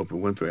against Oprah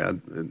Winfrey. I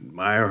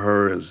admire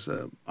her as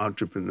an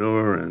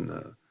entrepreneur and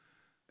a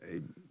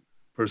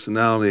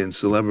personality and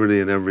celebrity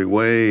in every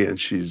way, and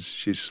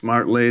she's a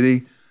smart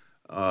lady,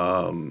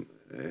 and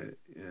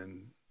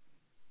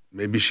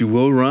maybe she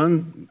will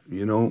run.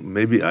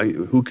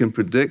 Who can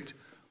predict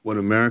what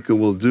America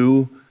will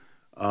do?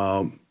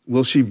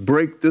 Will she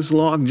break this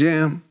log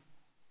jam?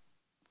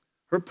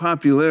 Her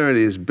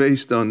popularity is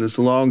based on this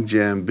log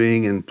jam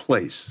being in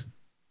place.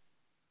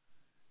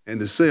 And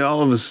to say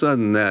all of a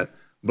sudden that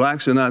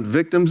blacks are not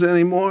victims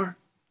anymore,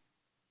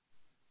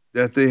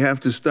 that they have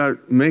to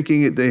start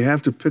making it, they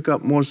have to pick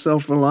up more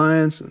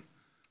self-reliance and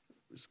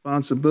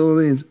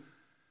responsibility.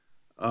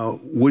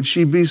 Would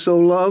she be so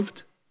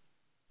loved,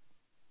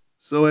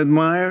 so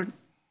admired?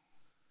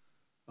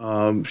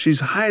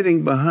 She's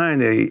hiding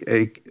behind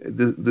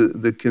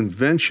the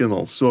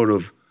conventional sort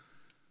of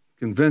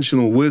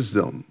conventional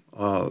wisdom.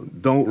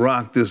 Don't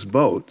rock this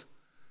boat.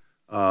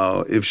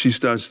 If she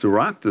starts to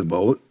rock the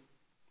boat,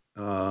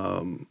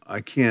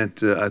 I can't.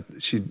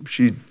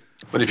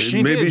 But if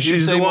she maybe did,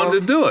 she's the one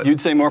to do it.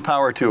 You'd say more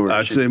power to her.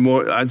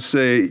 I'd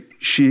say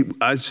she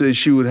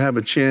would have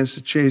a chance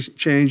to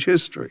change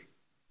history.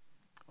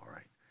 All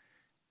right.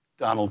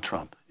 Donald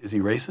Trump, is he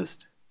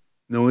racist?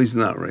 No, he's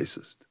not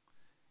racist.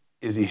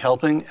 Is he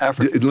helping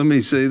Africa? Let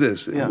me say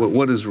this. Yeah.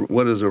 What is a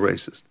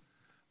racist?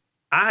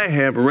 I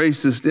have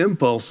racist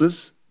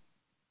impulses.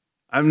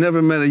 I've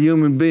never met a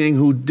human being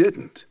who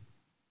didn't.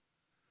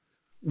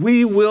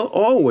 We will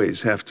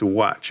always have to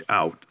watch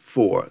out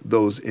for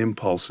those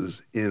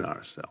impulses in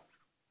ourselves.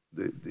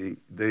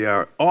 They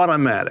are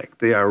automatic.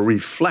 They are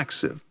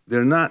reflexive.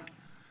 They're not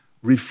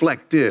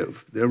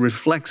reflective. They're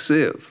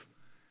reflexive.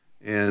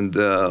 And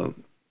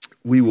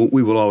we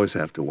will always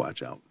have to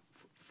watch out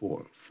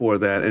for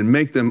that and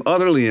make them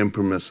utterly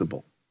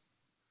impermissible.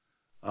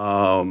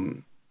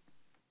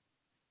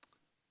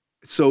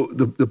 So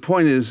the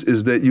point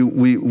is that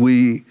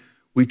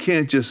we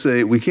can't just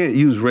say, we can't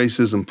use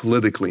racism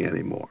politically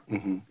anymore.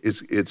 Mm-hmm.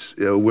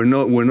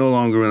 We're no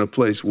longer in a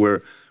place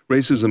where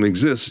racism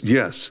exists,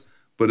 yes,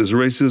 but is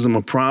racism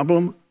a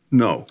problem?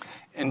 No.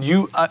 And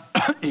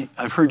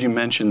I've heard you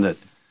mention that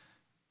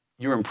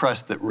you're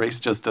impressed that race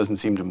just doesn't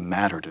seem to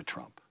matter to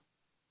Trump.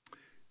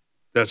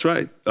 That's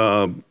right.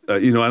 I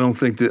don't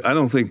think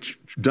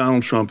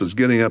Donald Trump is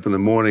getting up in the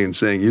morning and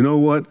saying, you know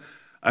what,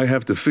 I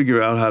have to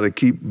figure out how to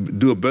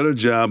do a better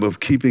job of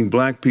keeping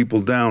black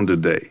people down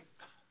today.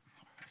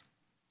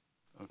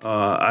 Okay.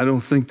 I don't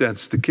think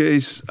that's the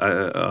case.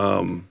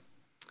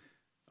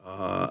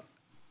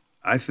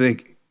 I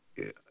think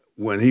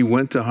when he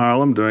went to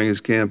Harlem during his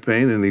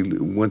campaign and he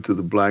went to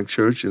the black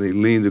church and he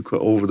leaned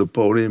over the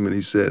podium and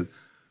he said,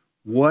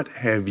 "What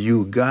have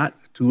you got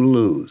to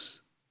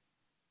lose?"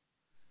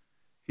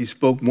 He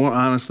spoke more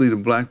honestly to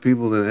black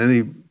people than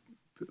any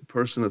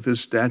person of his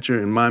stature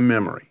in my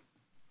memory.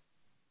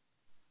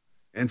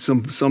 And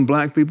some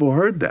black people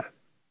heard that.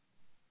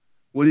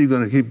 What are you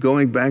going to keep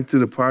going back to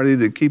the party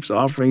that keeps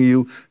offering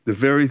you the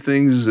very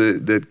things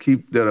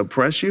that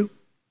oppress you?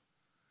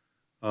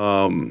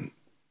 We're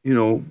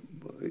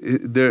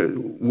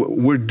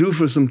due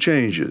for some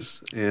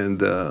changes,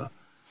 and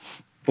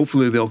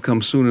hopefully they'll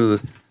come sooner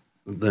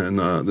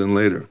than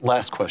later.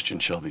 Last question,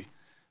 Shelby.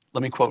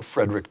 Let me quote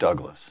Frederick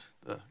Douglass,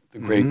 the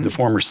great, mm-hmm. the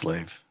former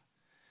slave.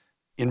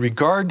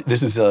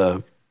 This is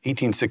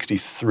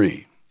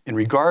 1863. In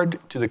regard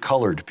to the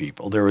colored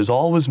people, there is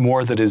always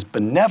more that is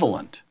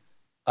benevolent,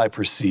 I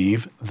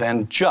perceive,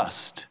 than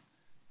just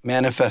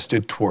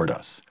manifested toward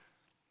us.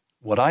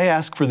 What I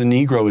ask for the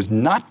Negro is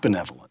not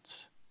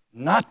benevolence,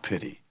 not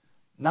pity,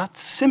 not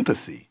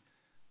sympathy,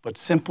 but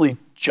simply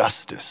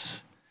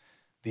justice.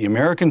 The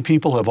American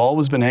people have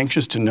always been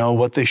anxious to know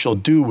what they shall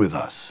do with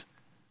us.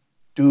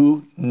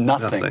 Do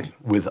nothing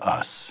with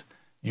us.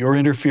 Your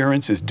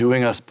interference is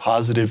doing us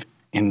positive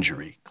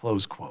injury,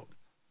 close quote.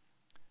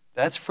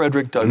 That's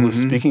Frederick Douglass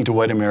mm-hmm. speaking to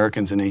white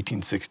Americans in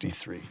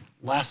 1863.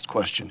 Last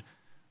question.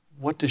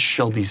 What does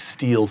Shelby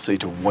Steele say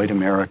to white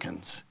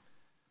Americans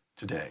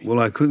today?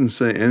 Well, I couldn't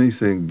say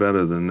anything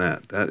better than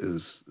that. That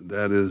is.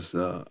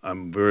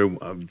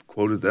 I've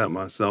quoted that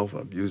myself.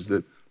 I've used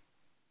it.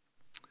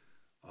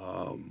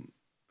 I'm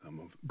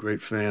a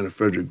great fan of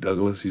Frederick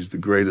Douglass. He's the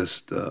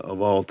greatest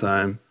of all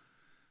time.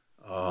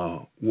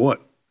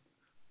 What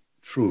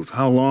truth?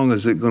 How long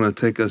is it going to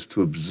take us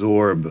to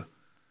absorb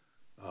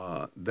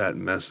that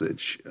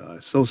message?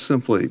 So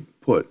simply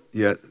put,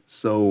 yet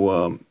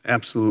so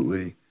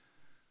absolutely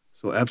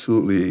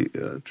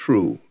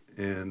true.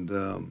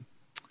 And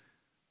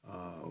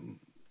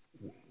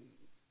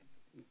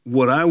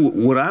what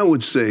I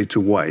would say to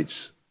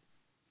whites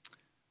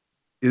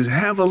is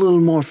have a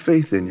little more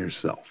faith in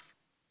yourself.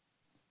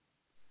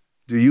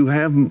 Do you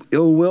have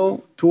ill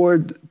will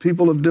toward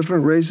people of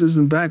different races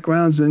and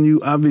backgrounds? Then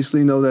you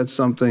obviously know that's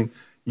something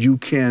you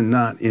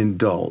cannot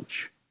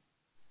indulge.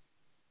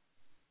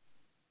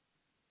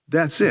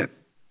 That's it.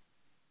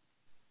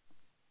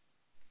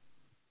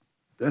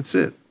 That's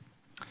it.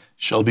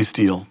 Shelby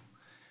Steele,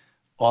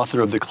 author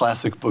of the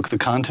classic book, The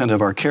Content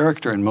of Our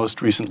Character, and most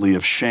recently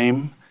of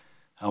Shame,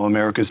 How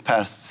America's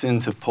Past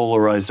Sins Have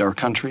Polarized Our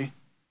Country.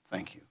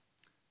 Thank you.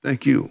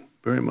 Thank you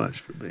very much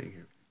for being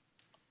here.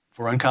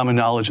 For Uncommon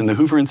Knowledge in the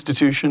Hoover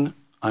Institution,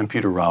 I'm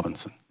Peter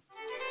Robinson.